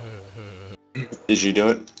 Huh? Did you do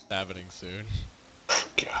it? It's happening soon.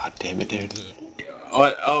 God damn it, dude.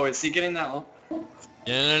 What? Oh, is he getting that one?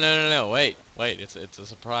 No, wait, it's a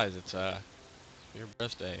surprise. It's your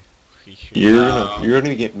birthday. You're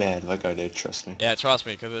gonna get mad like I did. Trust me. Yeah, trust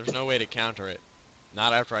me, because there's no way to counter it.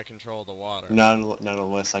 Not after I control the water. Not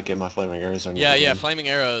unless I get my flaming arrows on you. Yeah, again. flaming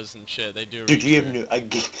arrows and shit, they do. Dude, you have reach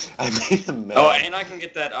no. I made him mad. Oh, and I can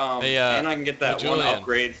get that Hey, and I can get that hey, one Julian.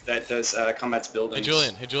 upgrade that does combat's buildings.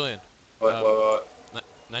 Hey Julian. What?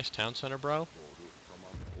 Nice town center, bro.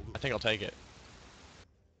 I think I'll take it.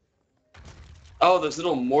 Oh, those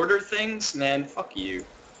little mortar things? Man, fuck you.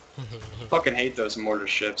 Fucking hate those mortar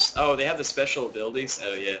ships. Oh, they have the special abilities?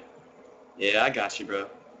 Oh, yeah. Yeah, I got you, bro.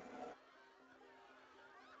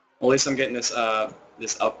 Well, at least I'm getting this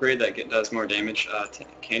this upgrade that does more damage.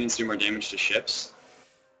 Cannons do more damage to ships.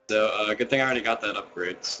 So, good thing I already got that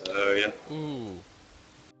upgrade. So, yeah. Ooh.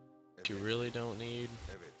 But you really don't need...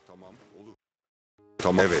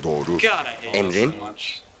 God, I hate you Engine? so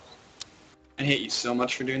much. I hate you so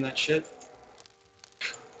much for doing that shit.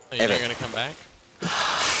 Oh, you're not gonna come back?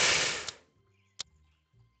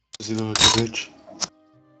 Does he look like a bitch?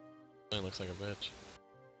 He looks like a bitch.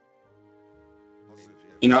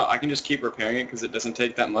 You know, I can just keep repairing it because it doesn't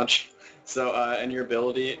take that much. So, and your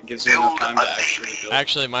ability it gives you enough time to actually build.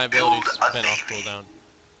 Actually, my ability's been off cooldown.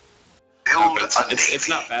 No, but it's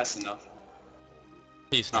not fast enough.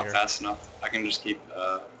 Peace, It's not nigger. fast enough. I can just keep,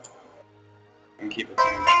 I can keep it.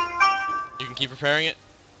 You can keep repairing it?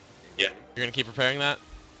 Yeah. You're gonna keep repairing that?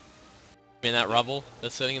 I mean that rubble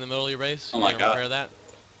that's sitting in the middle of your base? Oh You're my gonna God. repair that?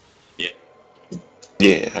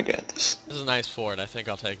 Yeah, I got this. This is a nice fort. I think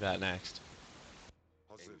I'll take that next.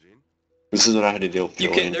 This is what I had to deal with. You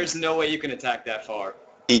can. Julian. There's no way you can attack that far.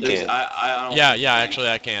 He There's, can. I don't. Yeah, actually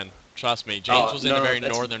I can. Trust me. James was in the very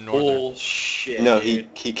northern. Bullshit. No, dude.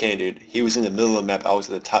 he can, dude. He was in the middle of the map. I was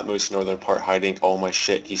at the topmost northern part, hiding all my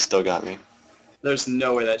shit. He still got me. There's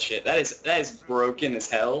no way that shit. That is broken as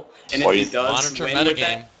hell. And Why if you- he does Monitor win with metagame.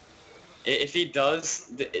 that, if he does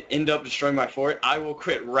end up destroying my fort, I will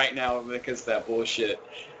quit right now because of that bullshit.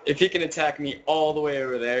 If he can attack me all the way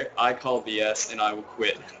over there, I call BS and I will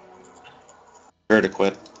quit. Fair to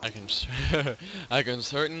quit. I can I can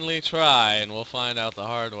certainly try, and we'll find out the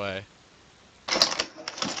hard way.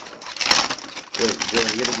 Wait,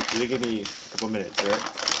 Julian, you gotta give me a couple minutes,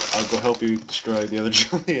 alright? I'll go help you destroy the other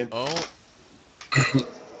Julian. Oh.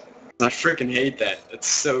 I freaking hate that. That's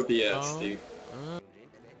so BS, Oh. dude.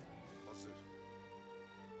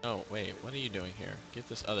 Oh, wait. What are you doing here? Get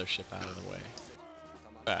this other ship out of the way.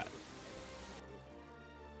 That.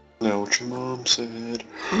 No, what your mom said.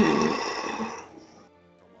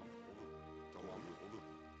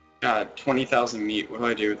 God, 20,000 meat. What do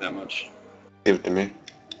I do with that much? Give it to me.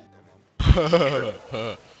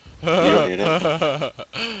 don't need it.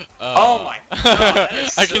 Oh my God, that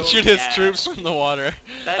is I can so shoot his gas. troops from the water.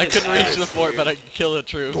 That I is couldn't reach gas, the fort, dude. but I could kill the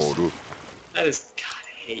troops. That is. God, I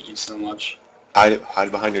hate you so much.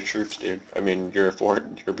 Hide behind your troops, dude. I mean, you're a fort.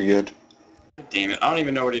 You'll be good. Damn it. I don't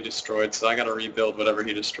even know what he destroyed, so I gotta rebuild whatever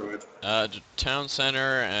he destroyed. Town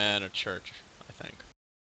center and a church, I think.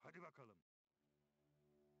 Hadi bakalım.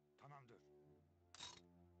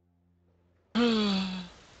 Tamamdır.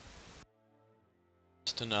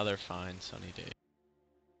 Just another fine sunny day.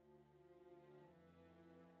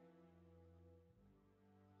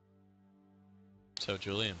 So,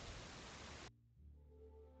 Julian,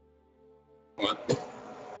 What?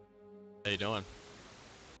 how you doing?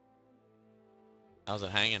 How's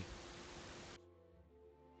it hanging?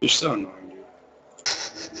 You're so annoying, dude.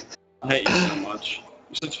 I hate you so much.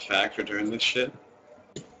 You're such a factor during this shit.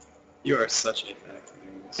 You are such a factor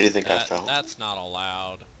during this. What do you think I felt? That's not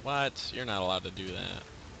allowed. What? You're not allowed to do that.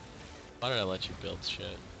 Why did I let you build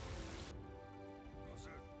shit?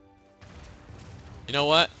 You know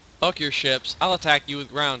what? Fuck your ships. I'll attack you with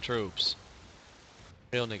ground troops.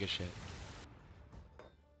 Real nigga shit.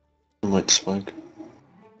 I might spike.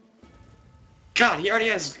 God, he already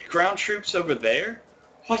has ground troops over there?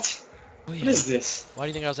 What? Oh, yeah. What is this? Why do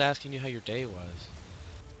you think I was asking you how your day was?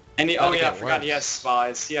 And he, Gotta oh yeah, I get forgot he worse. has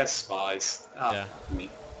spies. He has spies. Oh, Yeah. fuck me.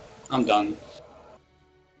 I'm done.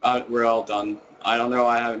 We're all done. I don't know.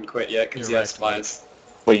 I haven't quit yet because he You're has right, spies.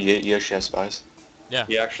 Wait, you actually have spies?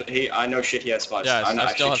 He actually, I know shit. He has spies. Yeah,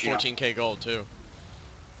 I still have shit you not. 14k gold too.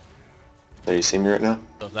 Do you see me right now?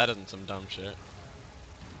 So if that isn't some dumb shit.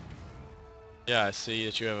 Yeah, I see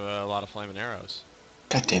that you have a lot of flaming arrows.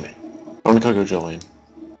 God damn it. I want to go Julian.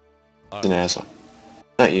 He's an asshole.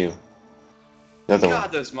 Not you. Another God,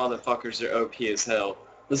 one. those motherfuckers are OP as hell.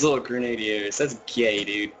 Those little grenadiers. That's gay,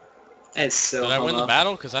 dude. That is so. Did I win the homo.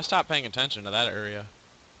 battle? Because I stopped paying attention to that area.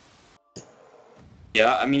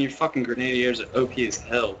 Yeah, I mean your fucking grenadiers are OP as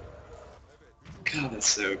hell. God, that's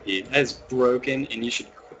so OP. That is broken, and you should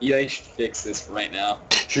EA should fix this right now.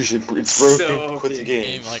 It's broken. So Quit the big.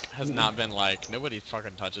 game. Game like has not been like nobody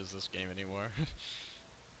fucking touches this game anymore.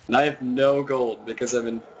 And I have no gold because I've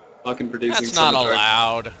been fucking producing That's so not much art.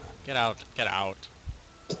 allowed. Get out. Get out.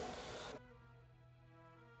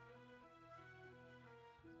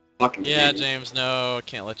 Fucking Yeah, hate me. James. No, I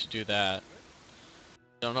can't let you do that.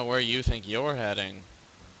 Don't know where you think you're heading.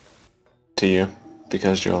 To you,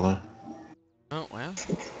 because Jola. Oh well.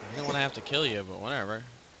 I don't want to have to kill you, but whatever.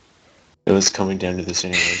 It was coming down to this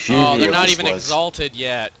anyway. You Oh, knew they're what not this even was. exalted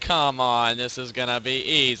yet. Come on, this is gonna be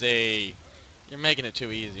easy. You're making it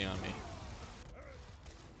too easy on me.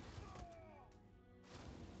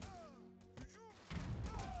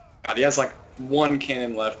 God, he has like one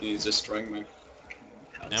cannon left and he's destroying my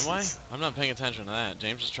fucking Am I? houses. I'm not paying attention to that.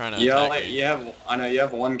 James is trying to Yeah, attack like, me. you have. I know you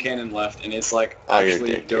have one cannon left, and it's like Oh, you're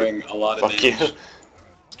actually dead, dude. doing a lot of Fuck you. damage.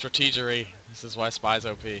 Strategery. This is why Spy's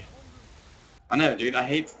OP. I know, dude. I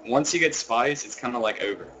hate once you get spies, it's kind of like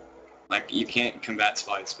over. Like you can't combat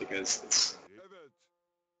spies because it's.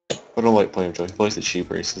 I don't like playing Joy. He plays the cheap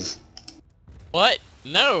races. What?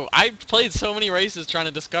 No, I played so many races trying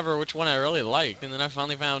to discover which one I really liked, and then I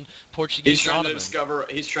finally found Portuguese He's trying to Ottoman. discover.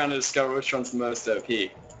 He's trying to discover which one's the most OP.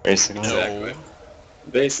 Basically. No. Exactly.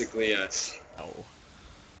 Basically, yes. No.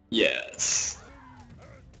 Yes.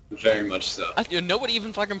 Very much so. Nobody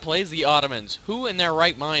even fucking plays the Ottomans. Who in their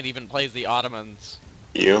right mind even plays the Ottomans?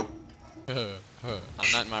 You? I'm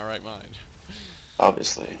not in my right mind.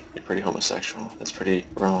 Obviously. You're pretty homosexual. That's pretty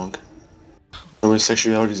wrong.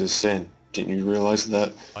 Homosexuality is a sin. Didn't you realize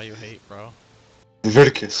that? Why you hate, bro?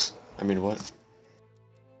 Leviticus. I mean, what?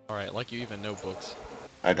 Alright, like you even know books.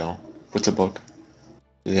 I don't. What's a book?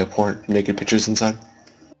 Do they have porn, naked pictures inside?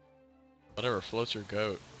 Whatever floats your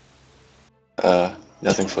goat.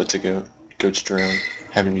 Nothing floats a goat. Goats drown.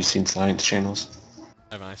 Haven't you seen science channels?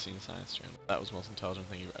 Haven't I seen Science Channel? That was the most intelligent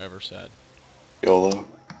thing you've ever said. YOLO.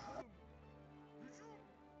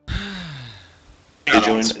 Hey, God,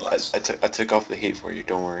 Julian, spies. I took off the hate for you.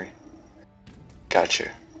 Don't worry.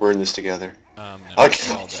 Gotcha. We're in this together. No, I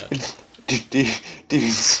we're all dead. do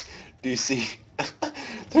you see?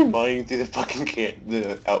 They're mining through the fucking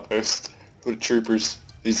the outpost with troopers.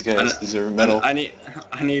 These guys deserve medal. I need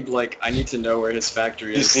to know where his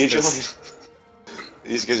factory You is. see, 'cause Julian?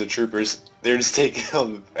 These guys are troopers. They're just taking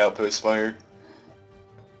on the outpost fire.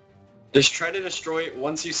 Just try to destroy.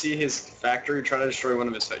 Once you see his factory, try to destroy one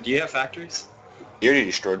of his. Do you have factories? He already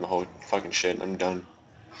destroyed my whole fucking shit. I'm done.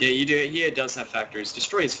 Yeah, you do. He does have factories.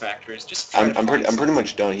 Destroy his factories. Just try I'm to find pretty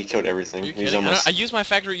much done. He killed everything. Are you He's kidding? almost. I use my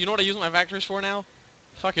factory. You know what I use my factories for now?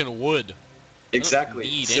 Fucking wood. Exactly.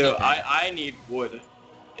 need So anything. I need wood,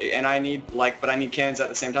 and I need but I need cannons at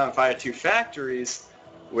the same time. If I had two factories,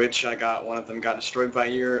 which I got, one of them got destroyed by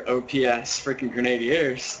your OPS freaking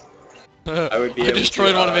grenadiers. I would be I able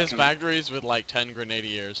destroyed to, one of his come- factories with like 10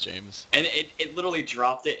 grenadiers, James. And it literally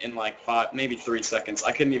dropped it in like 3 seconds.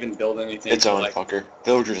 I couldn't even build anything. It's for, on, like, fucker.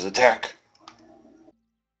 Villagers attack.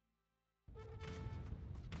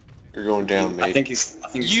 You're going down, mate. I think he's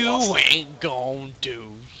You lost it. ain't gon'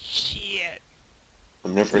 do shit.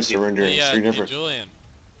 I'm never surrendering. Hey, You're never. Julian,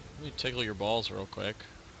 let me tickle your balls real quick.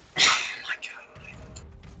 Oh my god.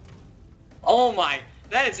 Oh my,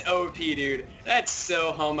 that is OP, dude. That's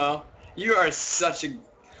so homo. You are such a.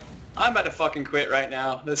 I'm about to fucking quit right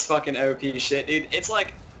now. This fucking OP shit, dude. It's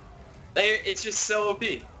like, it's just so OP.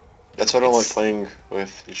 That's why I don't like It's- playing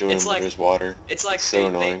with Julian it's when like- there's water. It's like So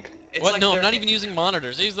annoying. It's What? like No, I'm they're- not even using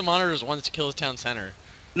monitors. I use the monitors once to kill his town center.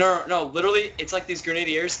 No, literally, it's like these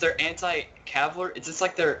grenadiers. They're anti-cavalry. It's just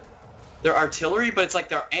like they're artillery, but it's like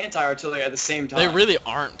they're anti-artillery at the same time. They really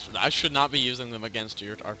aren't. I should not be using them against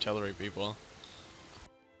your artillery people.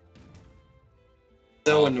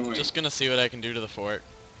 so I'm annoying. just gonna see what I can do to the fort.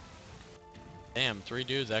 Damn, 3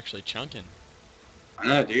 dudes actually chunking. I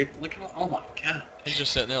know, dude. Look at oh my god. He's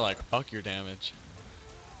just sitting there like, fuck your damage.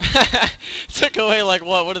 Took away like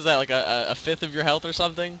what is that, like a fifth of your health or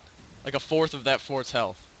something? Like a fourth of that fort's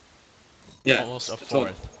health. Yeah. Almost a that's all-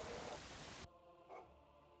 fourth.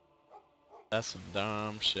 That's some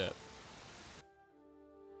dumb shit.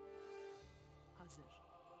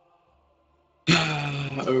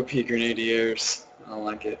 Hazır. OP grenadiers. I don't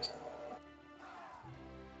like it.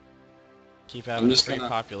 Keep having just free gonna-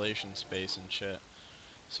 population space and shit.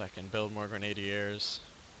 So I can build more grenadiers.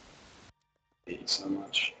 I hate you so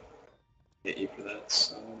much. I hate you for that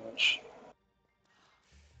so much.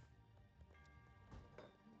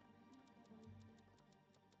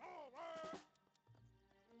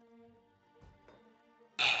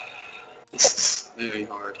 This is very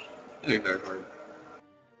hard. Very hard.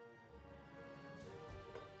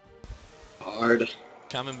 Hard.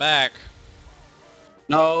 Coming back.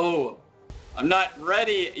 No, I'm not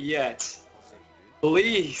ready yet.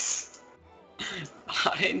 Please.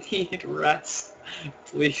 I need rest.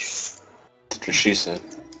 Please. That's what she said.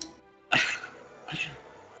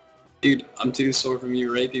 Dude, I'm too sore from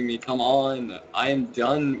you raping me. Come on. I am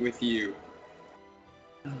done with you.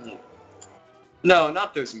 No,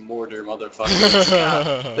 not those mortar motherfuckers.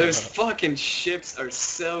 God, those fucking ships are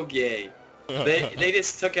so gay. They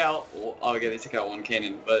just took out. Oh, okay, they took out one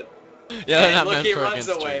cannon, but Yeah, they're not look, meant he for runs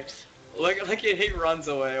against away. troops. Look, he runs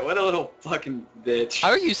away. What a little fucking bitch. How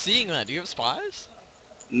are you seeing that? Do you have spies?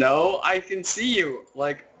 No, I can see you.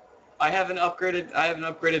 Like, I have an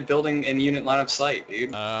upgraded building and unit line of sight,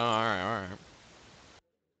 dude. Oh, alright.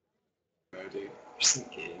 Oh, dude, you're so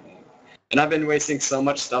gay, man. And I've been wasting so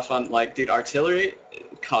much stuff on, like, dude, artillery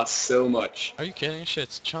costs so much. Are you kidding?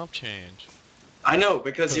 Shit's chump change. I know,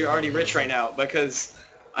 because you're already rich right now, because...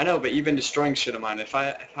 I know, but you've been destroying shit of mine. If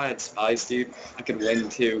I had spies, dude, I could win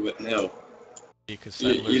too, but no. Because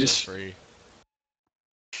You settlers just- are free.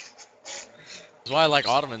 That's why I like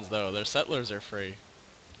Ottomans, though. Their settlers are free.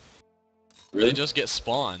 Really? They just get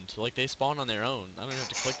spawned. Like, they spawn on their own. I don't even have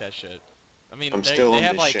to click that shit. I mean, I'm they still on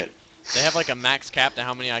have, this like, shit. they have, like, a max cap to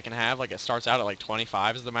how many I can have. Like, it starts out at, like,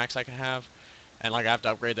 25 is the max I can have. And, like, I have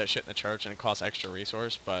to upgrade that shit in the church, and it costs extra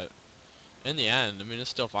resource, but... In the end, I mean, it's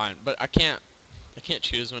still fine. But I can't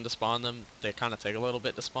choose when to spawn them. They kind of take a little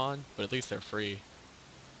bit to spawn, but at least they're free.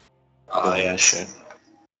 Oh, Yeah, yes. shit.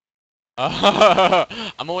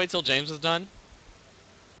 I'm gonna wait till James is done.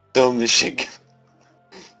 Still on this shit.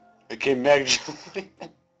 I came back, Julian.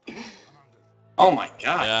 Oh my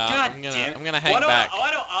god. Yeah, God I'm gonna- damn. I'm gonna hang back. Why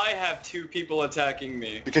don't I have two people attacking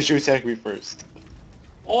me? Because you attacked me first.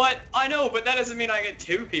 What? I know, but that doesn't mean I get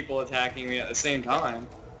two people attacking me at the same time.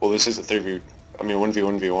 Well, this is a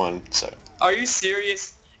 1v1v1, so... Are you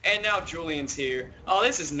serious? And now Julian's here. Oh,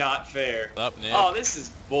 this is not fair. What's up, Nick? Oh, this is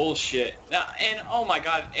bullshit. Now, and oh my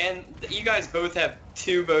god, and you guys both have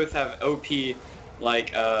OP,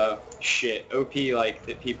 like, shit. OP, like,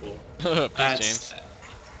 the people. Peace, That's- James.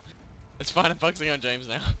 It's fine, I'm focusing on James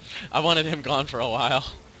now. I wanted him gone for a while.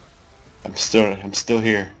 I'm still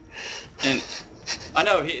here. And I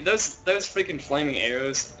know those freaking flaming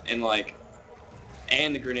arrows and like,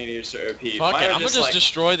 and the grenadiers are OP. Fuck Mine it, are I'm gonna just like,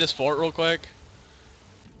 destroy this fort real quick.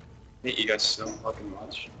 hate you guys so fucking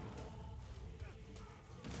much.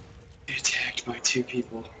 Get attacked by two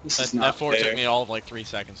people. This is not That fort fair. took me all of like 3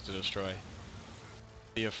 seconds to destroy.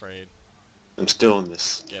 Be afraid. I'm still in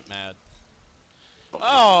this. Get mad.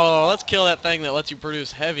 Oh, let's kill that thing that lets you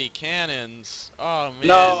produce heavy cannons. Oh man,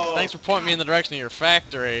 No. thanks for pointing me in the direction of your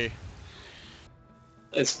factory.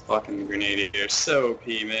 This fucking grenadier is so OP,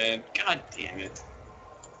 man. God damn it.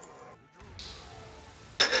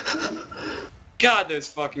 God, those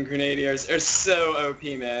fucking grenadiers are so OP,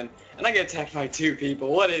 man. And I get attacked by two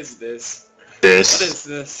people. What is this? What is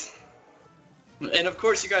this? And of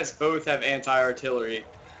course you guys both have anti-artillery.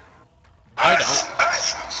 I don't.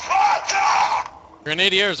 Sparta!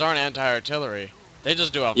 Grenadiers aren't anti-artillery. They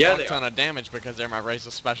just do a Yeah, fuck they ton of damage because they're my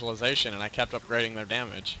race's specialization and I kept upgrading their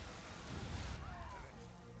damage.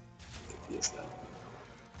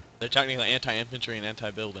 They're technically anti-infantry and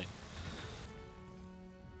anti-building.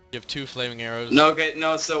 You have 2 flaming arrows. No, okay,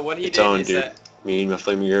 no, so what he It's did on, is dude. that... Me and my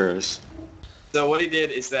flaming arrows. So what he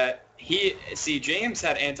did is that James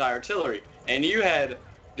had anti-artillery, and you had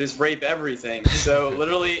just rape everything. So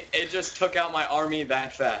literally, it just took out my army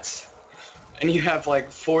that fast. And you have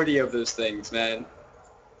like 40 of those things, man.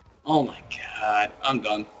 Oh my god, I'm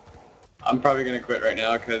done. I'm probably gonna quit right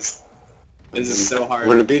now because this is so hard. I'm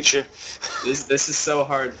gonna beat you. This is so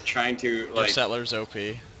hard trying to Your like. settlers OP.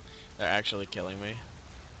 They're actually killing me.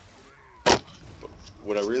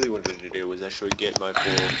 What I really wanted to do was actually get my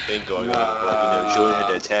full thing going on, but Julian had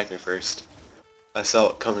to attack me first. I saw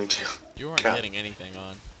it coming too. You weren't God. getting anything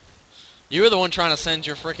on. You were the one trying to send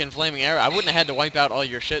your freaking flaming arrow. I wouldn't have had to wipe out all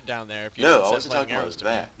your shit down there if you No, didn't I send wasn't flaming talking about arrows to me.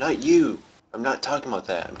 that. Not you. I'm not talking about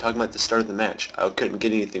that. I'm talking about the start of the match. I couldn't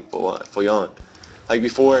get anything fully on. Like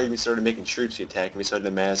before I even started making troops to attack me, started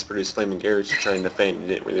to mass produce flaming arrows to try and defend. It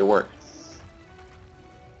didn't really work.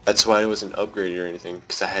 That's why I wasn't upgraded or anything,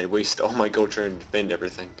 because I had wasted all my gold trying to defend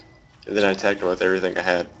everything. And then I attacked him with everything I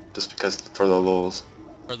had, just because for the lulz.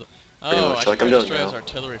 Oh, much I like should I'm doing destroy his now.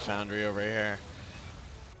 artillery foundry over here.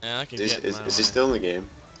 Yeah, I could Is get in my he way. still in the game?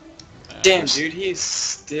 Damn, dude, he's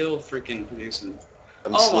still freaking producing.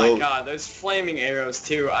 I'm Oh slow. my god, those flaming arrows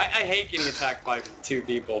too. I hate getting attacked by two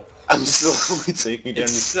people. I'm slowly taking down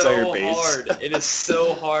It's the entire so base. hard. It is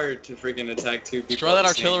so hard to freaking attack two people. Destroy that at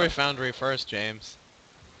the same artillery time. foundry first, James.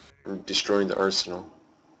 I'm destroying the arsenal.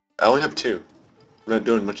 I only have 2. I'm not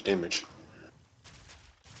doing much damage.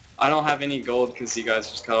 I don't have any gold because you guys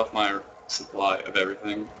just cut off my supply of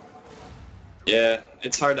everything. Yeah,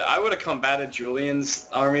 it's hard to... I would have combated Julian's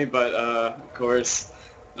army, but of course,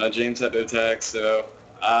 James had to attack, so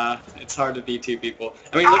it's hard to beat two people.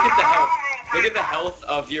 I mean, look at the health. Look at the health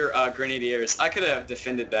of your grenadiers. I could have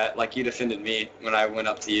defended that like you defended me when I went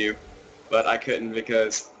up to you, but I couldn't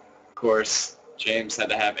because, of course, James had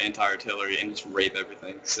to have anti-artillery and just rape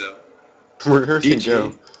everything, so... Where'd everything GG.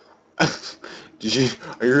 go?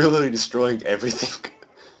 Are you really destroying everything?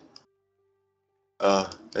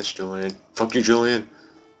 That's Julian. Fuck you, Julian.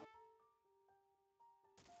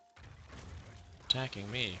 Attacking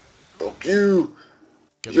me. Fuck you!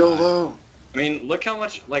 Goodbye. YOLO! I mean, look how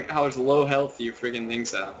much, like, how much low health you friggin'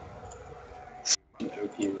 things have.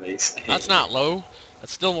 OP race. That's not low.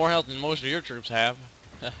 That's still more health than most of your troops have.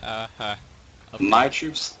 My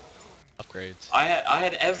troops. Upgrades. I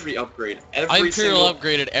had every upgrade. I Imperial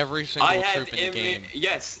upgraded every single troop in the game.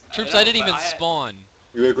 Yes. Troops know, I didn't but even I had, spawn.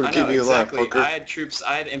 You ain't gonna I keep know, me alive, exactly. fucker. I had troops.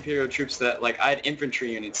 I had Imperial troops that, like, I had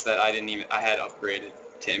infantry units that I didn't even. I had upgraded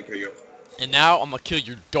to Imperial. And now I'm gonna kill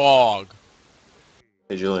your dog.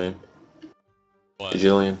 Hey, Julian. What? Hey,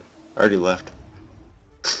 Julian. I already left.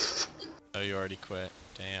 Oh, you already quit.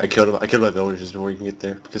 Damn. I killed my villagers before you can get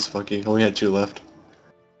there, because fuck you, I only had 2 left.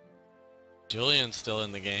 Julian's still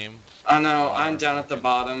in the game. I know. I'm down at the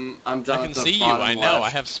bottom. I'm down I at can the see you. bottom I know. left. I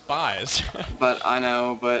have spies. But I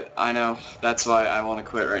know. That's why I want to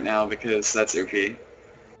quit right now because that's OP. I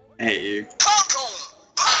hate you. Total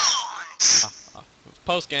points.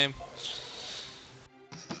 Post game.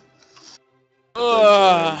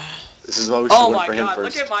 This is why we should Oh wait my for him god,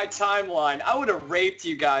 first. look at my timeline. I would have raped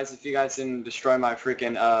you guys if you guys didn't destroy my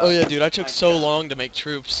freaking, Oh yeah, dude. I took my so god. long to make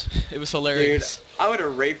troops. It was Dude, hilarious. I would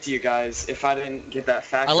have raped you guys if I didn't get that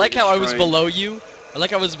factory I like how I was destroyed.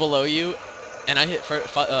 below you. And I hit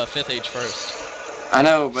 5th age first. I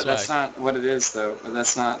know, but Swag. that's not what it is, though.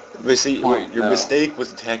 That's not. But see, Point, your no. mistake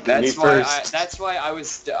was attacking me That's why. first. That's why I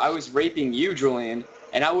was raping you, Julian,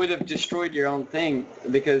 and I would have destroyed your own thing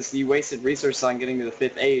because you wasted resources on getting to the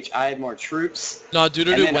 5th age. I had more troops. No, dude.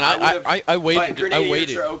 And then When I I would've- waited. But I grenadiers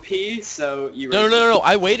waited. are OP, so you. No.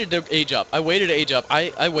 I waited to age up. I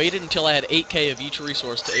waited until I had 8k of each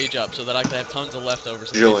resource to age up so that I could have tons of leftovers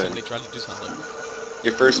in case Julian. somebody tried to do something.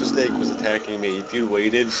 Your first mistake was attacking me. If you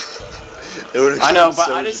waited, it would have I know, gone but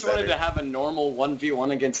so I much just wanted better. to have a normal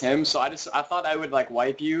 1v1 against him, so I thought I would like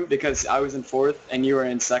wipe you because I was in 4th and you were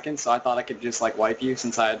in 2nd, so I thought I could just like wipe you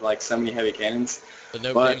since I had like so many heavy cannons. But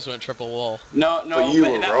no But- games went triple wall. No, But you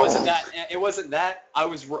were that wrong. wasn't that. It wasn't that.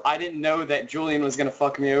 I didn't know that Julian was gonna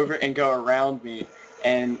fuck me over and go around me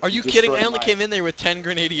and. Are you destroy kidding? I only my- came in there with 10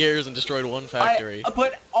 grenadiers and destroyed one factory.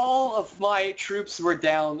 But all of my troops were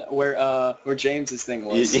down where James's thing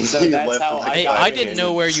was. You- So you that's left how with, I Hey, like, got I five didn't know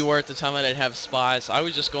cannons. where you were at the time. I didn't have spies. I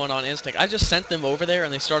was just going on instinct. I just sent them over there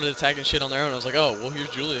and they started attacking shit on their own. I was like, oh, well, here's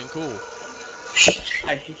Julian. Cool.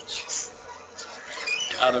 I hate you.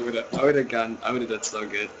 I would have done so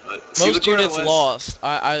good, but see, Most look where I units was. lost.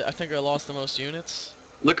 I think I lost the most units.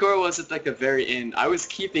 Look where I was at like the very end. I was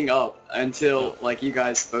keeping up until like you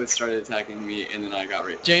guys both started attacking me, and then I got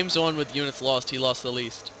raped. James won with units lost. He lost the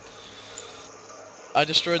least. I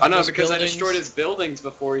destroyed the I know most because buildings. I destroyed his buildings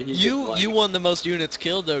before he. You won the most units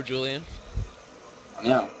killed though, Julian. I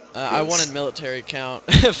know. I won in military count.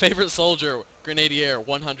 Favorite soldier, Grenadier,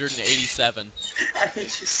 187. I hate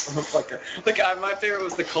you so fucker. Look, my favorite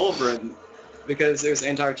was the Culverin because it was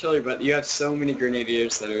anti-artillery, but you have so many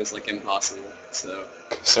grenadiers that it was like impossible. So.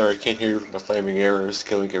 Sorry, I can't hear the flaming arrows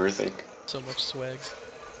killing everything. So much swag.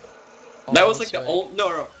 That All was like the swag. only.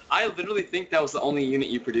 No. I literally think that was the only unit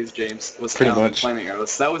you produced, James. Was Pretty much. flaming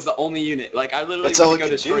arrows. That was the only unit. Like I literally That's all went to I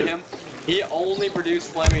go could destroy do. him. He only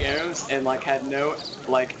produced flaming arrows and like had no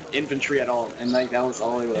like infantry at all, and like that was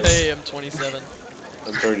all he was. Hey, I'm 27.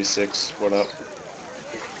 I'm 36. What up?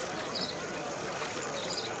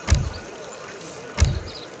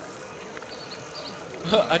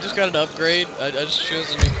 I just got an upgrade. I just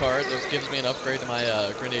chose a new card that gives me an upgrade to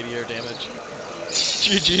my Grenadier damage.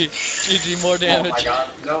 GG, more damage. Oh my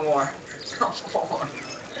god, no more. No more.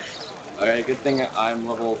 Alright, good thing I'm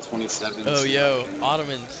level 27. Oh so yo, I can-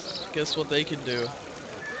 Ottomans. Guess what they can do?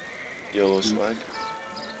 YOLO swag.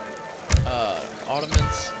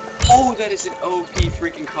 Ottomans. Oh, that is an OP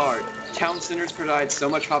freaking card. Town centers provide so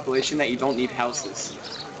much population that you don't need houses.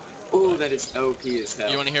 Oh, that is OP as hell.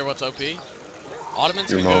 You want to hear what's OP? Ottomans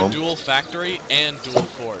Your can go mom. dual factory and dual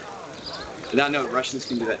fort. No, Russians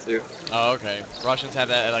can do that too. Oh, okay. Russians have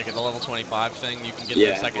that like at the level 25 thing. You can get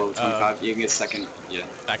Yeah, the second level 25. You can get second. Yeah.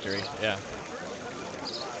 factory. Yeah.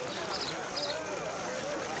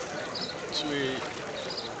 Sweet.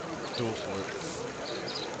 Dual fort.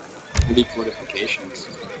 Maybe fortifications.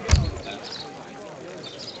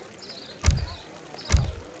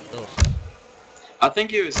 Oof. I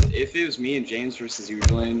think if it was me and James versus you,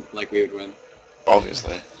 Julian, like we would win.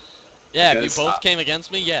 Obviously. Yeah, if you Because, both came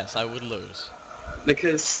against me, yes, I would lose.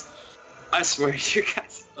 Because I swear you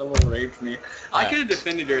guys almost raped me. I Yeah. could have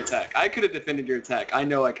defended your attack. I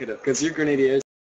know I could have, because your grenadiers